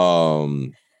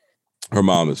 um Her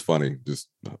mom is funny, just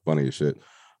funny as shit.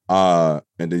 And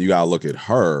then you gotta look at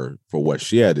her for what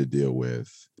she had to deal with.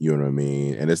 You know what I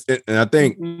mean? And I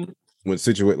think Mhm. when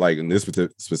situate like in this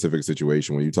specific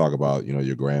situation, when you talk about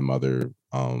your grandmother,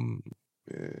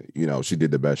 she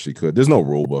did the best she could. There's no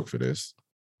rule book for this.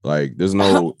 Like there's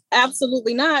no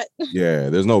Absolutely not.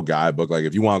 there's no guidebook. Like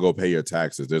if you want to go pay your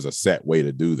taxes, there's a set way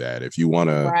to do that. If you want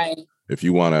Right.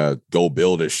 to go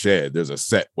build a shed, there's a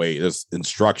set way. There's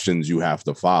instructions you have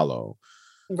to follow.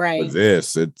 Right. But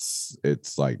this,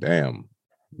 it's like, damn,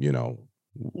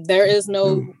 There is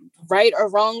no dude. right or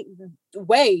wrong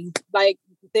way. Like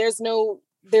there's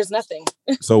nothing.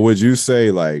 So would you say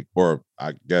like, or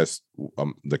I guess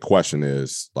the question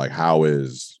is like, how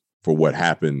is for what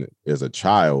happened as a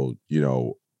child,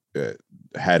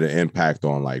 had an impact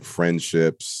on like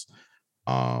friendships,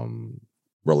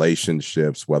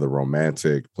 relationships, whether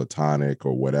romantic, platonic,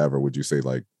 or whatever? Would you say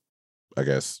like, I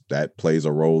guess that plays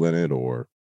a role in it, or?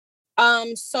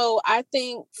 So I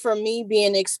think for me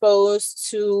being exposed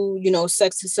to,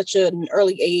 sex at such an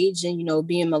early age and,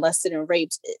 being molested and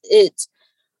raped, it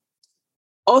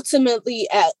ultimately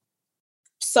at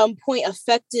some point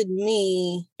affected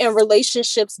me in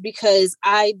relationships because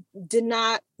I did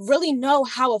not really know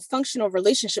how a functional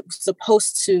relationship was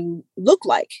supposed to look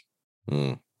like.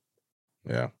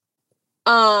 Yeah.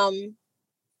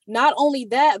 Not only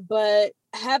that, but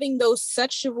having those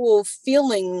sexual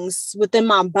feelings within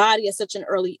my body at such an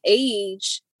early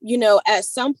age, at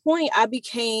some point I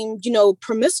became,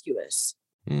 promiscuous.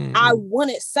 Mm-hmm. I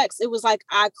wanted sex. It was like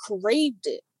I craved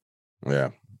it.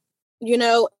 Yeah.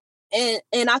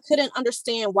 And I couldn't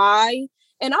understand why.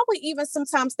 And I would even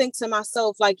sometimes think to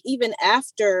myself, like, even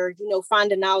after,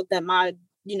 finding out that my,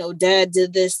 dad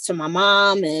did this to my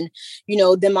mom and,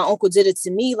 then my uncle did it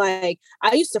to me. Like,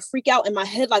 I used to freak out in my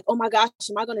head, like, oh my gosh,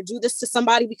 am I going to do this to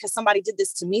somebody because somebody did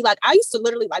this to me? Like, I used to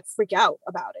literally like freak out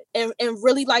about it and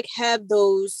really like have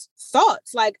those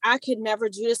thoughts. Like, I could never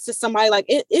do this to somebody. Like,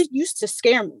 it used to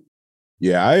scare me.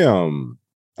 Yeah.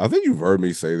 I think you've heard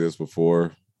me say this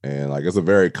before. And like, it's a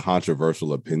very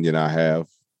controversial opinion I have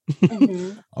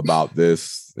Mm-hmm. about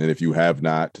this. And if you have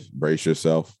not, brace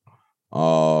yourself.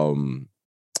 I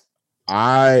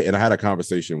had a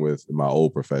conversation with my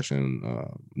old profession,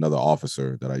 another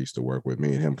officer that I used to work with.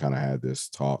 Me and him kind of had this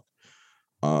talk.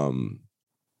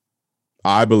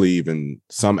 I believe in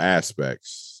some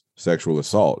aspects, sexual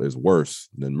assault is worse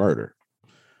than murder.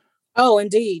 Oh,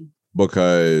 indeed.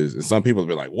 Because some people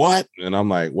be like, what? And I'm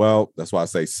like, well, that's why I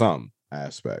say some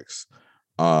aspects.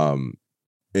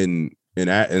 In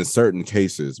certain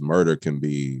cases, murder can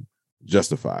be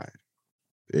justified.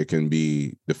 It can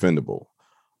be defendable.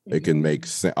 It can make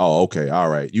sense. Oh, okay, all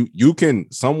right.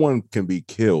 Someone can be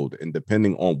killed, and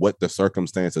depending on what the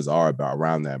circumstances are about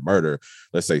around that murder,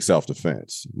 let's say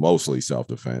self-defense, mostly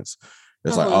self-defense.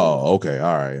 It's like, oh, okay,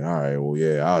 all right. Well,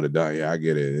 yeah, I would have done. Yeah, I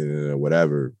get it.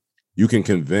 Whatever. You can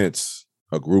convince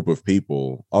a group of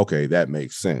people, okay, that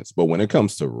makes sense. But when it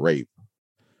comes to rape,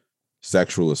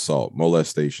 sexual assault,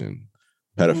 molestation,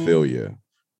 pedophilia,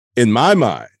 in my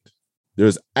mind,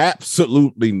 there's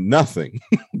absolutely nothing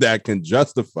that can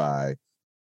justify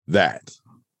that.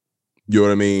 You know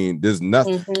what I mean? There's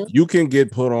nothing. You can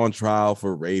get put on trial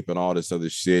for rape and all this other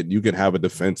shit. You can have a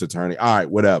defense attorney. All right,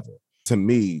 whatever. To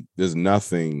me, there's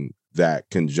nothing that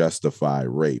can justify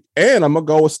rape. And I'm going to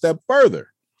go a step further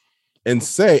and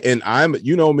say, and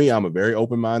you know me, I'm a very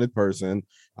open-minded person.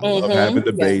 I love having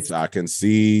debates. Yes. I can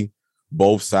see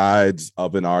both sides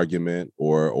of an argument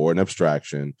or an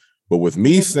abstraction. But with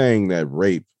me saying that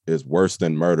rape is worse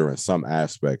than murder in some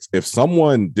aspects, if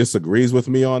someone disagrees with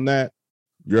me on that,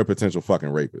 you're a potential fucking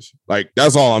rapist. Like,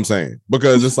 that's all I'm saying.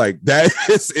 Because it's like, that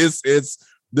it's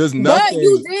there's nothing. But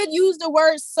you did use the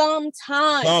word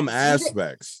sometimes. Some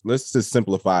aspects. Let's just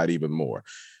simplify it even more.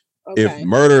 Okay. If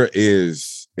murder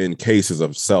is in cases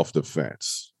of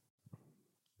self-defense,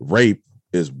 rape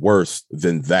is worse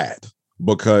than that.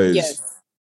 Because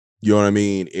you know what I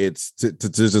mean? It's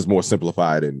just more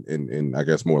simplified in I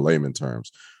guess more layman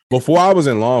terms. Before I was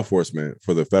in law enforcement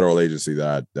for the federal agency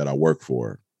that I work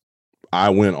for, I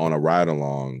went on a ride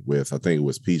along with, I think it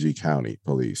was PG County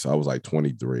Police. I was like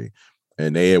 23,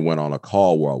 and they had went on a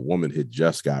call where a woman had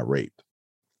just got raped.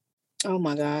 Oh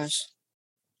my gosh.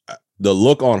 The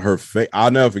look on her face, I'll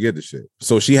never forget the shit.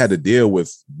 So she had to deal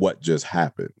with what just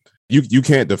happened. You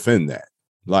can't defend that.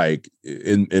 Like,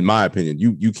 in my opinion,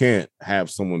 you can't have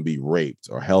someone be raped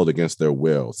or held against their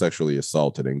will, sexually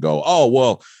assaulted, and go, oh,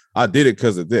 well, I did it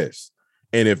because of this.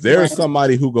 And if there's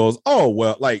somebody who goes, oh,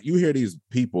 well, like, you hear these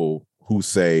people who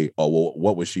say, oh, well,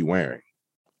 what was she wearing?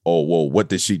 Oh, well, what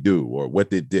did she do? Or what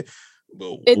did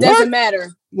it doesn't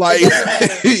matter. Like, doesn't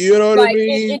matter. You know what I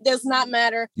mean? It does not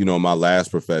matter. You know, my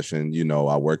last profession, you know,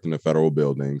 I worked in a federal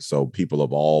building. So people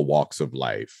of all walks of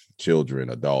life, children,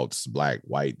 adults, Black,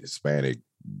 white, Hispanic,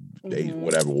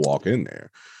 whatever, walk in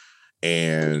there.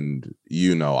 And,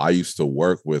 you know, I used to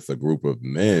work with a group of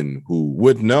men who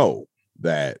would know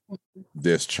that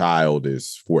this child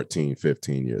is 14,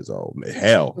 15 years old.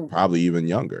 Hell, probably even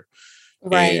younger.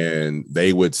 Right. And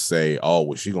they would say, oh,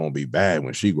 well, she's going to be bad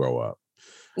when she grow up.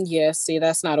 Yeah, see,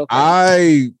 that's not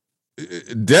okay.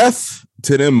 Death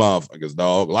to them motherfuckers,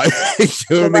 dog. Like, you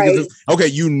know what I mean? Okay,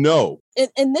 you know.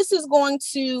 And this is going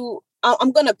to,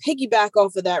 I'm going to piggyback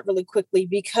off of that really quickly,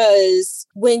 because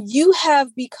when you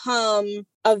have become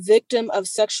a victim of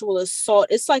sexual assault,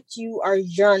 it's like you are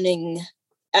yearning.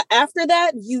 After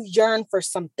that, you yearn for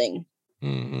something.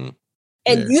 Mm-hmm.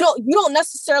 And you don't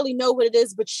necessarily know what it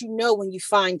is, but you know when you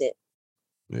find it.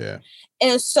 Yeah.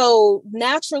 And so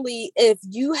naturally, if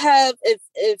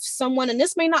someone, and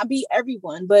this may not be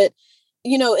everyone, but,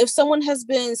 you know, if someone has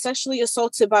been sexually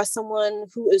assaulted by someone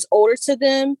who is older to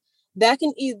them, that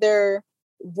can either,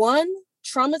 one,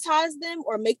 traumatize them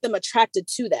or make them attracted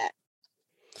to that.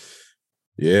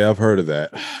 Yeah, I've heard of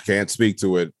that. Can't speak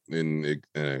to it in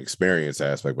an experience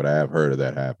aspect, but I have heard of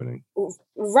that happening.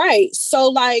 Right. So,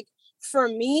 like, for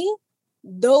me,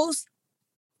 those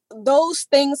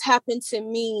things happen to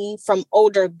me from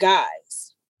older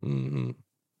guys. Mm-hmm.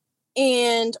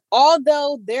 And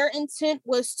although their intent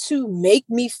was to make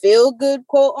me feel good,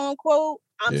 quote unquote,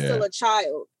 I'm still a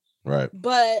child. Right.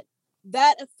 But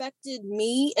that affected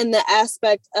me in the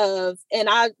aspect of, and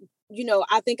I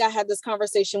think I had this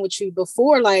conversation with you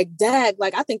before, like, Dad,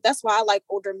 like, I think that's why I like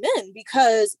older men,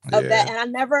 because of that. And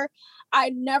I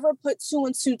never put two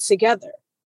and two together.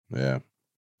 Yeah.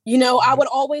 You know, I would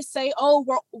always say, oh,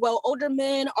 well, older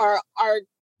men are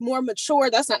more mature.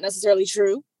 That's not necessarily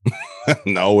true.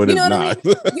 No, it is not. I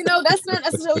mean? You know, that's not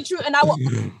necessarily true. And I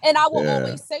will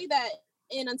always say that.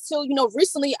 And until, you know,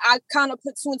 recently, I kind of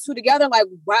put two and two together, like,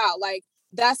 wow, like,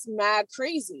 that's mad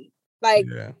crazy. Like,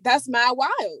 that's mad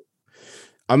wild.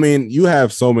 I mean, you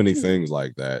have so many things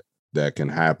like that can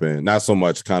happen. Not so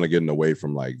much kind of getting away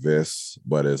from like this,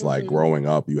 but it's like growing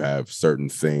up, you have certain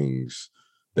things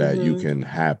that you can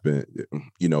happen,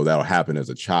 you know, that'll happen as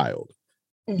a child.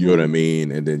 You know what I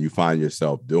mean? And then you find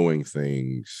yourself doing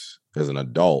things as an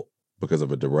adult because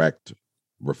of a direct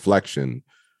reflection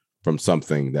from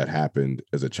something that happened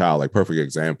as a child. Like, perfect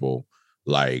example,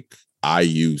 like, I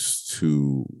used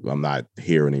to, I'm not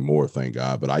here anymore, thank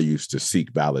God, but I used to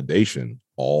seek validation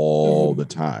all the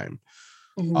time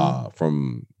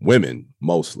from women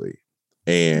mostly.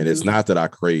 And it's not that I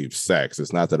craved sex.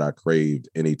 It's not that I craved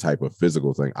any type of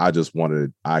physical thing.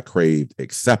 I craved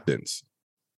acceptance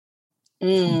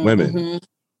from women.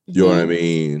 You know what I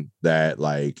mean? That,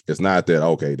 like, it's not that,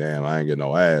 okay, damn, I ain't getting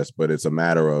no ass, but it's a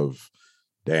matter of,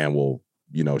 damn, well,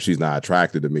 you know, she's not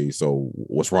attracted to me, so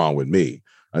what's wrong with me?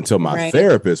 Until my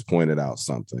therapist pointed out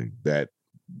something that,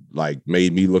 like,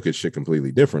 made me look at shit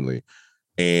completely differently.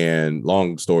 And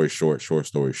long story short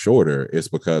story shorter, it's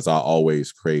because I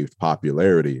always craved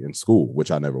popularity in school,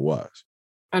 which I never was.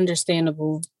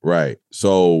 Understandable. Right.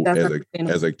 So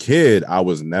as a kid, I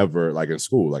was never, like, in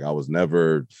school, like, I was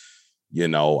never, you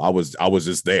know, I was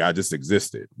just there. I just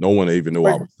existed. No one even knew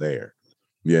I was there.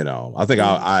 You know, I think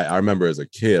I remember as a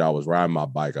kid, I was riding my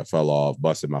bike. I fell off,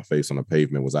 busted my face on the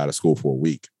pavement, was out of school for a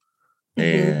week.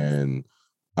 And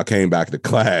I came back to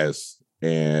class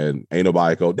and ain't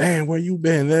nobody go, damn, where you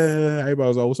been? Everybody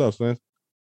was like, what's up, Spence?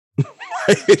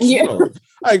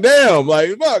 Like, damn,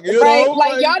 like, fuck, you know?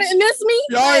 Like, y'all didn't miss me?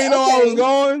 Y'all ain't know I was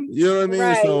going. You know what I mean?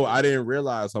 Right. So I didn't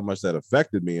realize how much that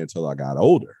affected me until I got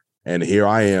older. And here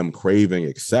I am craving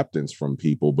acceptance from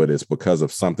people, but it's because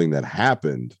of something that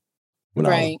happened when I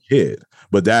was a kid.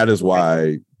 But that is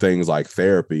why things like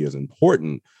therapy is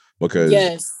important,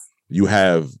 because you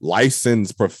have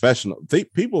licensed professional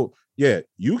people. Yeah,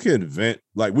 you can vent.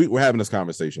 Like, we're having this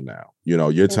conversation now. You know,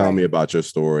 you're telling me about your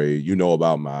story. You know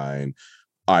about mine.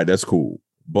 All right, that's cool.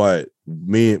 But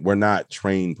we're not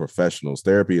trained professionals.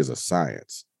 Therapy is a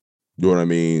science. You know what I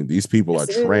mean? These people are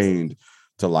trained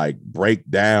to like break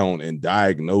down and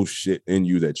diagnose shit in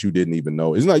you that you didn't even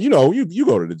know. It's not, you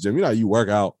go to the gym, you work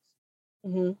out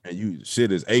and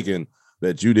shit is aching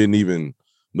that you didn't even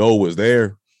know was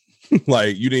there.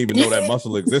 Like you didn't even know that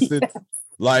muscle existed. Yeah.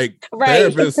 Like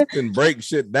therapists can break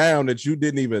shit down that you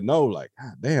didn't even know. Like,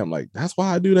 God damn, like that's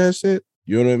why I do that shit.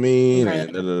 You know what I mean? Right.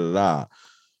 And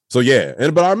So yeah,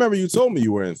 but I remember you told me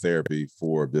you were in therapy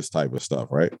for this type of stuff,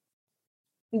 right?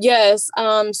 Yes.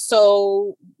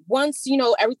 So once,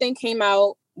 everything came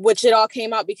out, which it all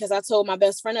came out because I told my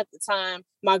best friend at the time,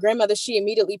 my grandmother, she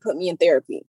immediately put me in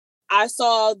therapy. I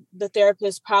saw the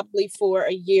therapist probably for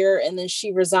a year and then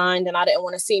she resigned and I didn't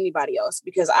want to see anybody else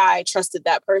because I trusted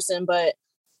that person. But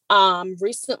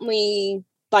recently,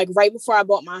 like right before I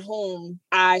bought my home,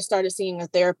 I started seeing a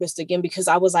therapist again because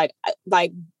I was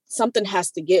like something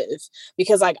has to give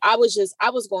because like I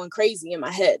was going crazy in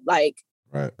my head. Like,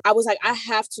 right. I was like, I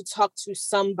have to talk to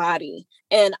somebody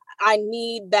and I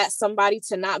need that somebody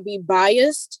to not be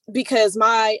biased because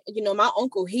my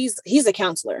uncle, he's a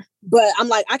counselor, but I'm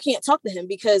like, I can't talk to him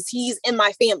because he's in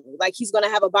my family. Like he's going to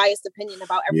have a biased opinion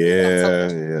about everything.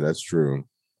 Yeah, that's true.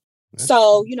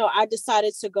 So, I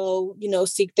decided to go,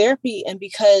 seek therapy. And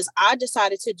because I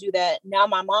decided to do that, now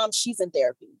my mom, she's in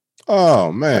therapy.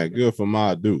 Oh man, good for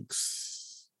my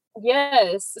Dukes.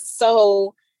 Yes.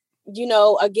 So,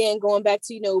 again, going back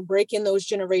to, breaking those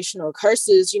generational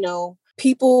curses,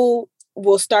 people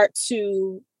will start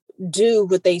to do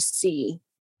what they see.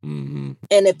 Mm-hmm.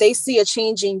 And if they see a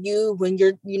change in you when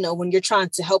you're trying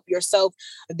to help yourself,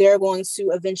 they're going to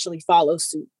eventually follow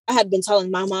suit. I had been telling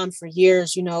my mom for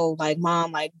years, like,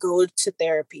 Mom, like, go to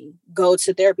therapy,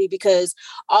 because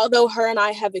although her and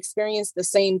I have experienced the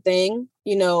same thing,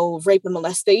 rape and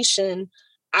molestation,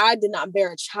 I did not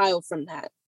bear a child from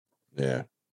that. Yeah.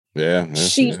 Yeah.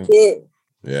 She did.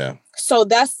 Yeah. So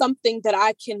that's something that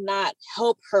I cannot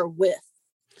help her with.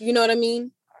 You know what I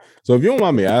mean? So if you don't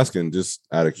mind me asking, just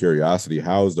out of curiosity,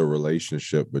 how is the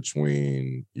relationship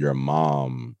between your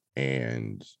mom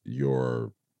and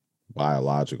your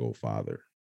biological father?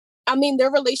 I mean,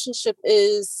 their relationship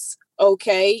is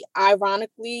okay.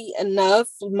 Ironically enough,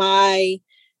 my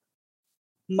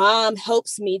mom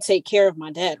helps me take care of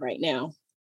my dad right now.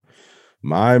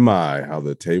 My, how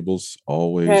the tables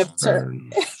always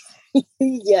turn.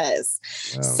 Yes.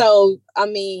 Wow. So, I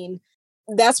mean,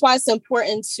 that's why it's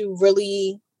important to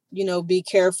really, be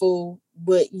careful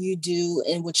what you do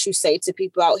and what you say to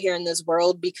people out here in this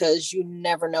world, because you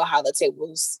never know how the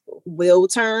tables will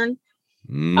turn.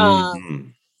 Mm-hmm.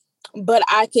 But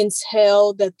I can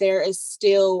tell that there is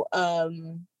still a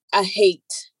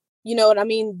hate. You know what I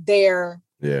mean?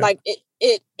 Like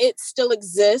it still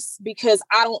exists because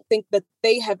I don't think that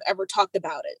they have ever talked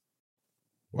about it.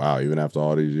 Wow, even after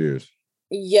all these years.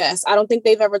 Yes, I don't think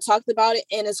they've ever talked about it.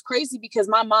 And it's crazy because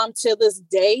my mom to this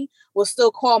day will still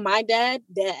call my dad.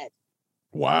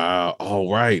 Wow.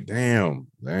 Oh, right. Damn.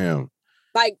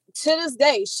 Like to this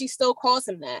day, she still calls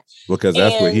him that. Because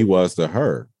that's what he was to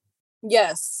her.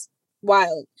 Yes.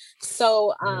 Wild.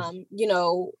 So,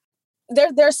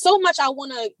 there's so much I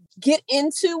want to get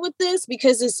into with this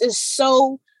because it's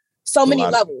so many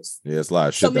levels. It's a lot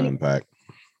of shit to unpack.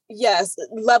 Yes,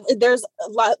 there's a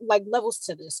lot like levels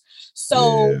to this.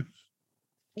 So,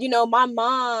 my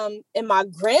mom and my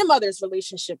grandmother's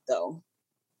relationship though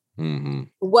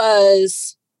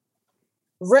was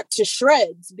ripped to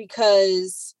shreds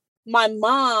because my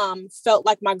mom felt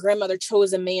like my grandmother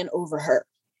chose a man over her.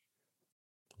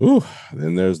 Ooh,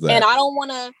 then there's that. And I don't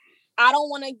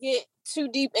want to get too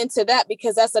deep into that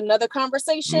because that's another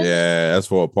conversation. Yeah, that's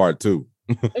for a part 2.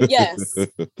 Yes.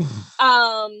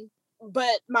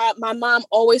 But my mom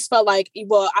always felt like,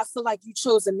 well, I feel like you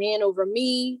chose a man over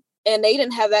me. And they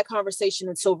didn't have that conversation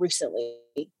until recently,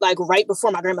 like right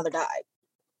before my grandmother died.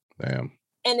 Damn.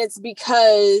 And it's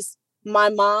because my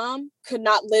mom could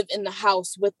not live in the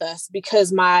house with us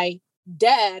because my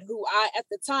dad, who I at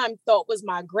the time thought was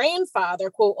my grandfather,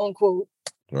 quote unquote,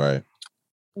 right,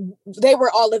 they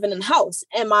were all living in the house.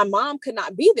 And my mom could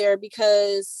not be there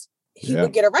because he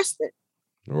would get arrested.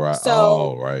 Right.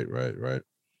 So, right.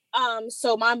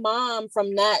 So my mom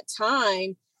from that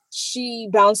time, she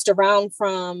bounced around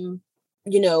from,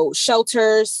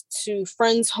 shelters to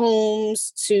friends'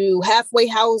 homes to halfway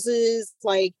houses.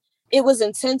 Like it was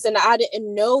intense. And I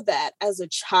didn't know that as a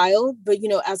child. But,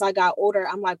 as I got older,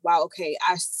 I'm like, wow, okay,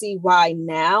 I see why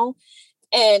now.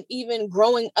 And even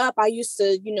growing up, I used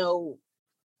to,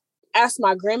 ask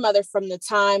my grandmother from the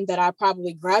time that I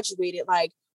probably graduated,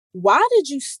 like, why did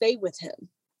you stay with him?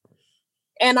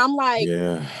 And I'm like,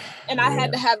 yeah. and I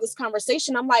had to have this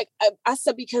conversation. I'm like, I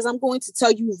said, because I'm going to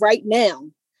tell you right now,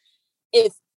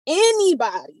 if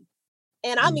anybody,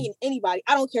 and I mean anybody,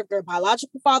 I don't care if they're a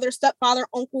biological father, stepfather,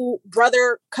 uncle,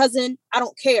 brother, cousin, I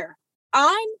don't care.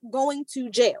 I'm going to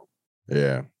jail.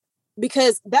 Yeah.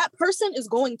 Because that person is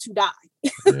going to die.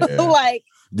 Yeah. Like,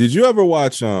 did you ever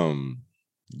watch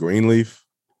Greenleaf?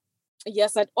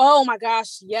 Yes, oh my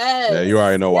gosh, yes. Yeah, you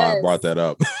already know why I brought that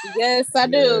up. Yes, I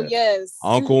do. Yes.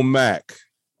 Uncle Mac.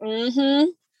 Mm-hmm.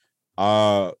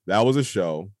 That was a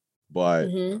show, but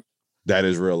that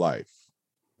is real life.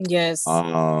 Yes.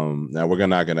 Now we're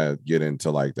not gonna get into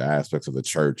like the aspects of the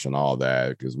church and all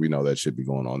that, because we know that should be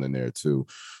going on in there too.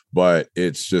 But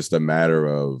it's just a matter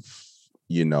of,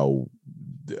 you know,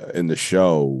 in the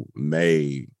show,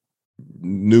 May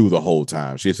knew the whole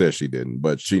time. She said she didn't,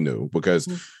 but she knew, because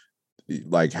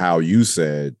like how you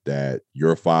said that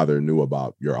your father knew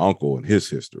about your uncle and his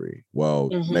history. Well,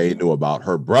 May knew about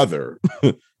her brother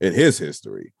and his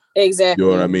history. Exactly. You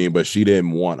know what I mean? But she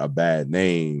didn't want a bad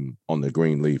name on the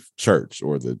Greenleaf Church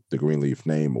or the Greenleaf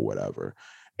name or whatever.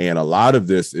 And a lot of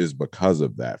this is because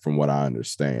of that, from what I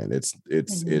understand. It's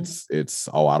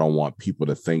oh, I don't want people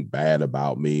to think bad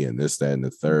about me and this, that, and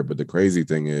the third. But the crazy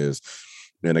thing is,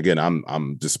 and again,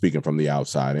 I'm just speaking from the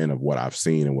outside in of what I've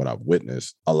seen and what I've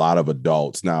witnessed. A lot of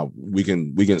adults now, we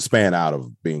can span out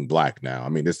of being Black now. I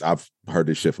mean, I've heard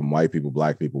this shit from white people,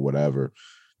 Black people, whatever,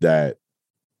 that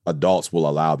adults will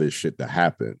allow this shit to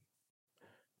happen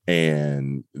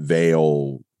and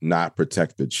they'll not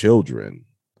protect the children,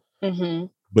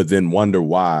 but then wonder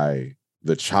why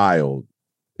the child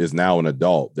is now an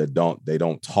adult that they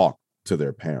don't talk to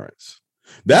their parents.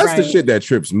 That's the shit that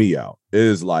trips me out.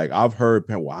 Is like, I've heard,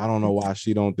 well, I don't know why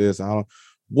she don't this. I don't.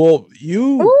 Well,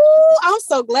 you. Ooh, I'm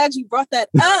so glad you brought that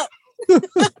up.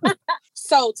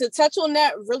 So to touch on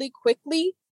that really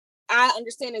quickly, I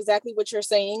understand exactly what you're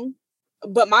saying.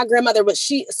 But my grandmother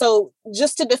so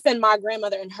just to defend my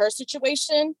grandmother in her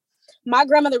situation, my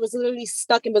grandmother was literally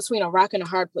stuck in between a rock and a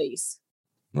hard place.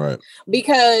 Right.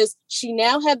 Because she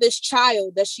now had this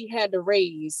child that she had to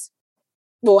raise.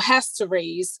 Well, has to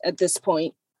raise at this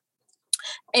point.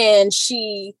 And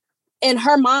she, in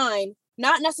her mind,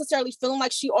 not necessarily feeling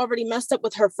like she already messed up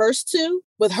with her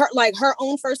her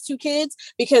own first two kids,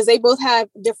 because they both have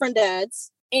different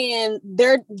dads and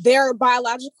their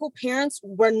biological parents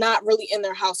were not really in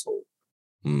their household.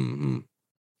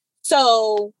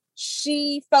 So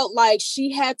she felt like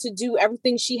she had to do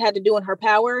everything she had to do in her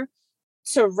power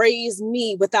to raise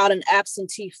me without an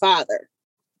absentee father.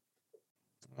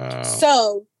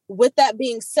 So with that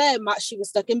being said, she was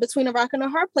stuck in between a rock and a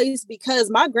hard place,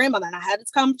 because my grandmother, and I had this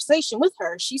conversation with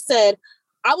her, she said,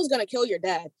 I was going to kill your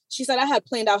dad. She said, I had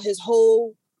planned out his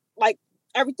whole, like,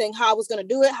 everything, how I was going to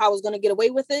do it, how I was going to get away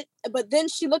with it. But then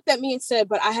she looked at me and said,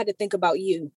 but I had to think about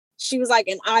you. She was like,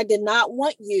 and I did not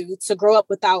want you to grow up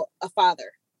without a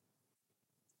father.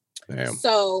 Damn.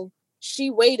 So she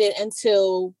waited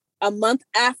until a month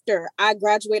after I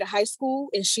graduated high school,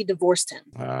 and she divorced him.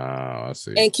 I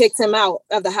see. And kicked him out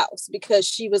of the house, because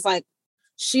she was like,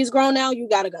 she's grown now, you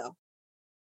gotta go.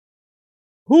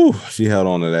 Whew, she held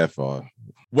on to that for.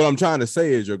 What I'm trying to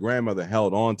say is your grandmother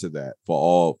held on to that for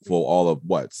all of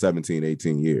what, 17,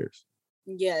 18 years.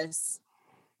 Yes.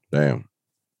 Damn.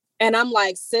 And I'm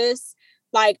like, sis,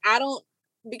 like,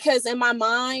 because in my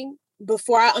mind,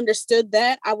 before I understood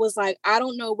that, I was like, I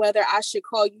don't know whether I should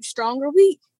call you strong or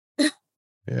weak.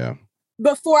 Yeah.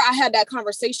 Before I had that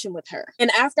conversation with her. And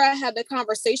after I had the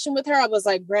conversation with her, I was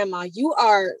like, Grandma, you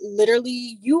are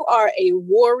a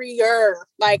warrior.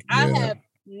 Like, I have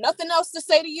nothing else to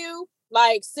say to you.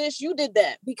 Like, sis, you did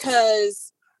that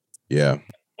because. Yeah.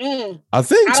 I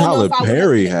think Tyler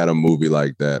Perry had a movie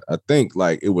like that. I think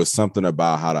like it was something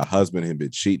about how the husband had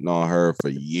been cheating on her for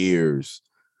years.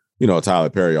 You know, Tyler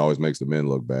Perry always makes the men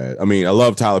look bad. I mean, I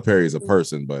love Tyler Perry as a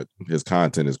person, but his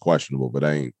content is questionable, but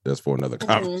that's for another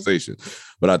conversation.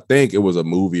 But I think it was a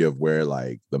movie of where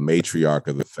like the matriarch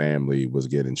of the family was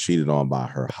getting cheated on by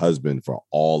her husband for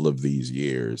all of these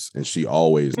years. And she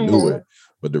always knew it.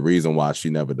 But the reason why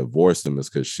she never divorced him is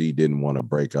because she didn't want to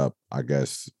break up, I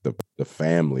guess, the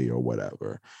family or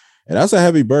whatever. And that's a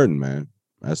heavy burden, man.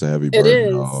 That's a heavy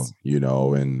burden, you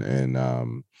know,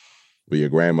 and but your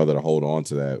grandmother to hold on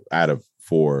to that out of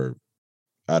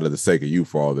the sake of you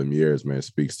for all them years, man,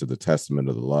 speaks to the testament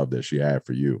of the love that she had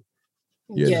for you.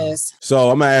 Yes. Know? So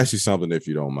I'm gonna ask you something if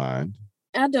you don't mind.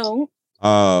 I don't.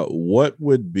 What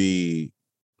would be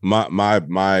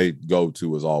my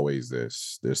go-to is always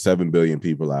this. There's 7 billion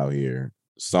people out here.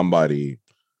 Somebody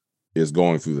is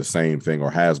going through the same thing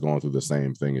or has gone through the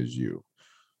same thing as you.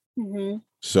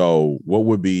 So what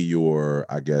would be your,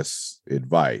 I guess,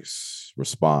 advice,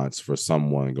 response for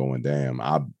someone going, damn,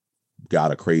 I've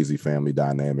got a crazy family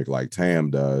dynamic like Tam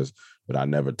does, but I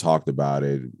never talked about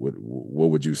it. What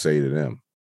would you say to them?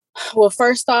 Well,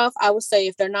 first off, I would say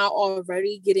if they're not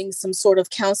already getting some sort of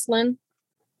counseling,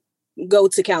 go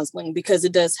to counseling because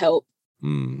it does help.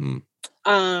 Mm-hmm.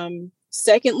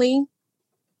 Secondly,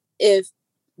 if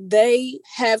they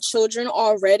have children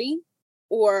already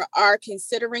or are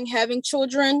considering having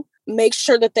children, make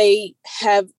sure that they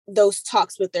have those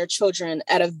talks with their children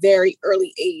at a very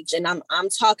early age. And I'm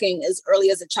talking as early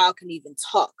as a child can even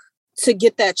talk, to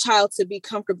get that child to be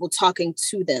comfortable talking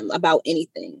to them about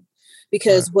anything.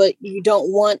 Because what you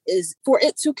don't want is for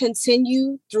it to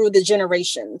continue through the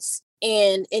generations.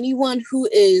 And anyone who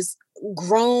is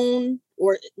grown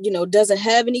or, doesn't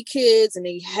have any kids and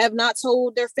they have not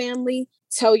told their family,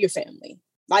 tell your family.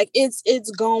 Like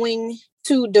it's going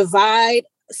to divide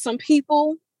some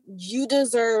people. You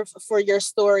deserve for your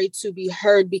story to be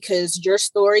heard because your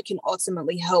story can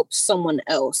ultimately help someone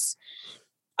else.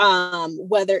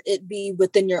 Whether it be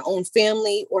within your own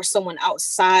family or someone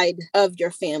outside of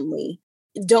your family.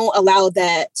 Don't allow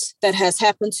that has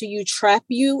happened to you trap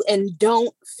you, and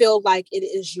don't feel like it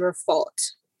is your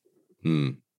fault.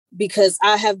 Because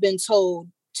I have been told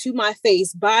to my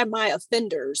face by my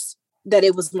offenders that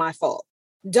it was my fault.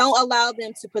 Don't allow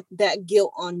them to put that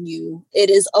guilt on you. It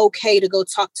is okay to go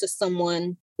talk to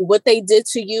someone. What they did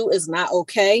to you is not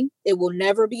okay. It will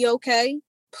never be okay.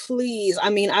 Please, I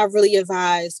really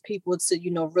advise people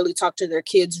to, really talk to their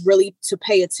kids, really to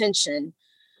pay attention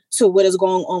to what is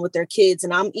going on with their kids.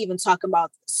 And I'm even talking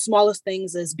about smallest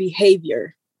things as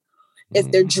behavior.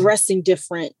 If they're dressing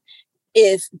different,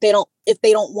 if they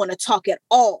don't want to talk at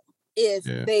all, if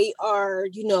they are,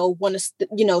 want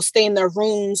to, stay in their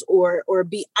rooms or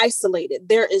be isolated,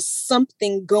 there is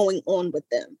something going on with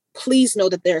them. Please know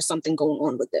that there's something going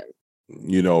on with them.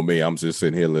 You know me, I'm just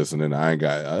sitting here listening. I ain't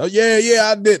got, I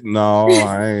didn't. No,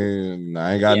 I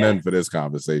ain't got nothing for this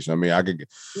conversation. I could,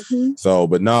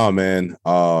 but no, man.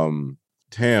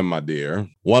 Tam, my dear,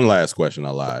 one last question.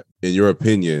 I lied. In your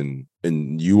opinion,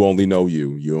 and you only know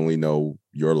you only know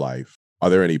your life. Are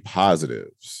there any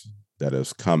positives that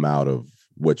has come out of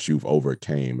what you've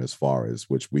overcame as far as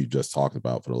which we've just talked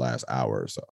about for the last hour or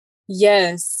so?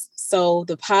 Yes. So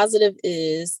the positive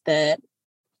is that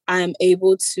I'm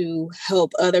able to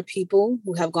help other people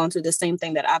who have gone through the same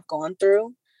thing that I've gone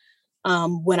through.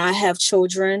 When I have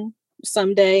children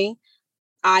someday,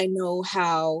 I know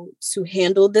how to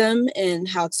handle them and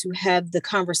how to have the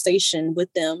conversation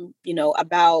with them,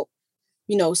 about,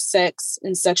 sex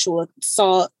and sexual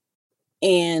assault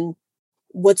and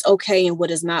what's okay and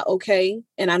what is not okay.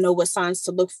 And I know what signs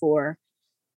to look for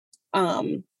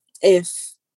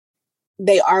if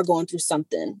they are going through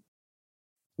something.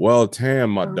 Well,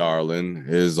 Tam, my darling,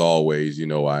 as always,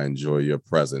 I enjoy your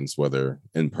presence, whether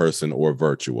in person or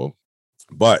virtual.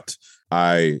 But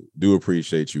I do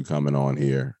appreciate you coming on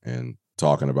here and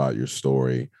talking about your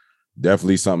story.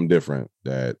 Definitely something different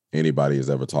that anybody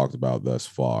has ever talked about thus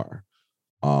far.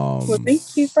 Well,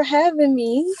 thank you for having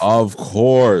me. Of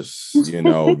course,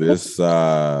 this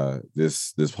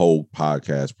this whole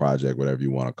podcast project, whatever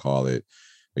you want to call it.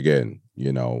 Again,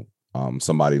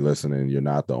 somebody listening, you're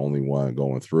not the only one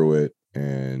going through it.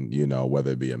 And,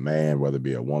 whether it be a man, whether it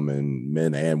be a woman,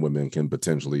 men and women can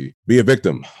potentially be a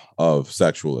victim of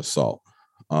sexual assault.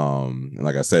 And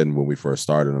like I said, when we first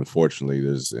started, unfortunately,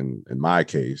 there's in my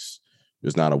case,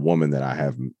 there's not a woman that I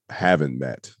haven't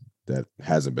met that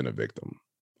hasn't been a victim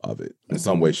of it in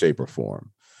some way, shape, or form,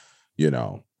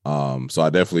 so I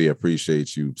definitely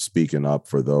appreciate you speaking up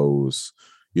for those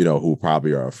who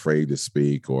probably are afraid to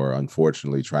speak or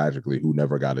unfortunately, tragically, who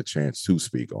never got a chance to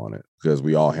speak on it because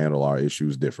we all handle our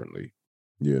issues differently,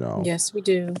 Yes, we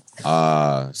do.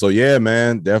 So yeah,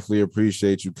 man, definitely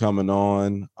appreciate you coming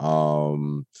on.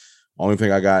 Only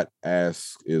thing I got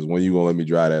asked is when you gonna let me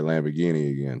drive that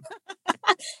Lamborghini again?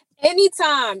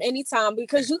 Anytime,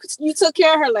 because you took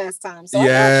care of her last time. So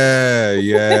yeah,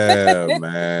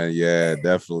 man. Yeah,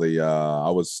 definitely.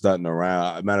 I was stunting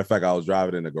around. Matter of fact, I was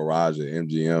driving in the garage at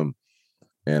MGM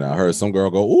and I heard some girl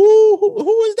go, "Ooh,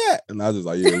 who is that?" And I was just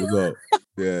like, "Yeah, what's up?"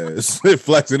 Yeah,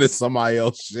 flexing at somebody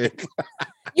else shit.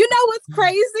 You know what's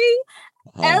crazy?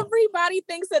 Everybody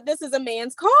thinks that this is a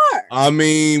man's car.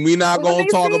 We not going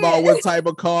to talk about what type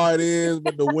of car it is,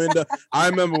 but the window. I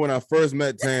remember when I first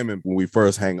met Tam and when we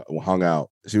first hung out,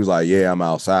 she was like, "Yeah, I'm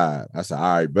outside." I said,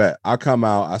 "All right, bet." I come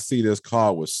out, I see this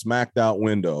car with smacked out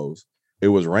windows. It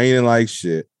was raining like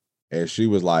shit. And she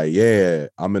was like, yeah,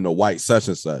 I'm in the white such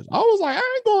and such. I was like,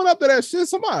 I ain't going up to that shit.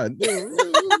 Somebody,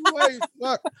 wait,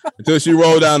 fuck. Until she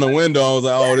rolled down the window, I was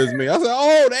like, oh, this is me. I said,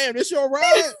 oh, damn, this your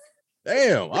ride?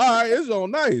 Damn, all right, it's so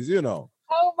nice, you know.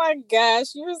 Oh my gosh,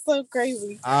 you're so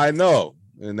crazy. I know,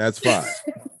 and that's fine.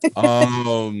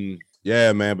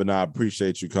 Yeah, man, but I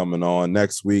appreciate you coming on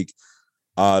next week.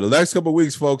 The next couple of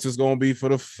weeks, folks, is gonna be for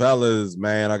the fellas,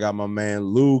 man. I got my man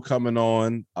Lou coming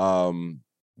on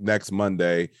next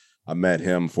Monday. I met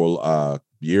him for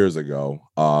years ago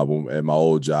at my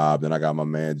old job. Then I got my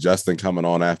man Justin coming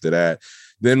on after that.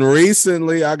 Then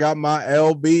recently I got my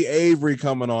LB Avery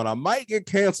coming on. I might get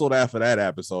canceled after that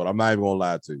episode. I'm not even gonna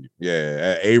lie to you.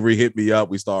 Yeah, Avery hit me up.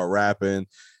 We started rapping.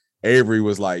 Avery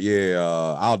was like,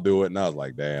 yeah, I'll do it. And I was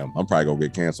like, damn, I'm probably gonna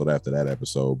get canceled after that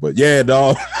episode. But yeah,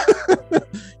 dog.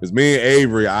 It's me and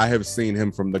Avery. I have seen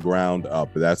him from the ground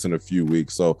up. That's in a few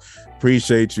weeks. So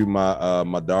appreciate you,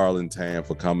 my darling Tam,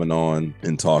 for coming on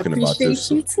and talking about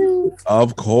this. You too.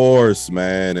 Of course,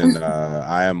 man. And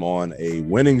I am on a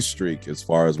winning streak as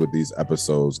far as with these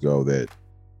episodes go, that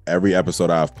every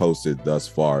episode I've posted thus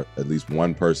far, at least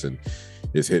one person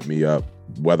has hit me up,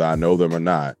 whether I know them or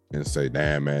not, and say,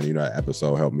 damn, man, you know, that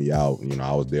episode helped me out. You know,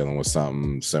 I was dealing with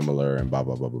something similar and blah,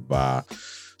 blah, blah, blah, blah.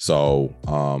 So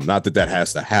not that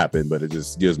has to happen, but it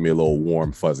just gives me a little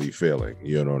warm, fuzzy feeling.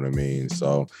 You know what I mean?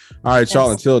 So, all right,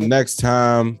 y'all, until next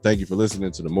time, thank you for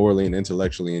listening to the Morally and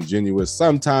Intellectually Ingenuous,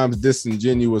 Sometimes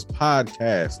Disingenuous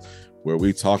podcast, where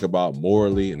we talk about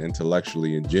morally and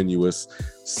intellectually ingenuous,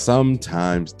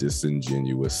 sometimes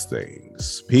disingenuous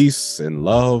things. Peace and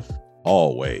love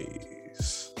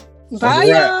always. Bye,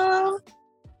 y'all.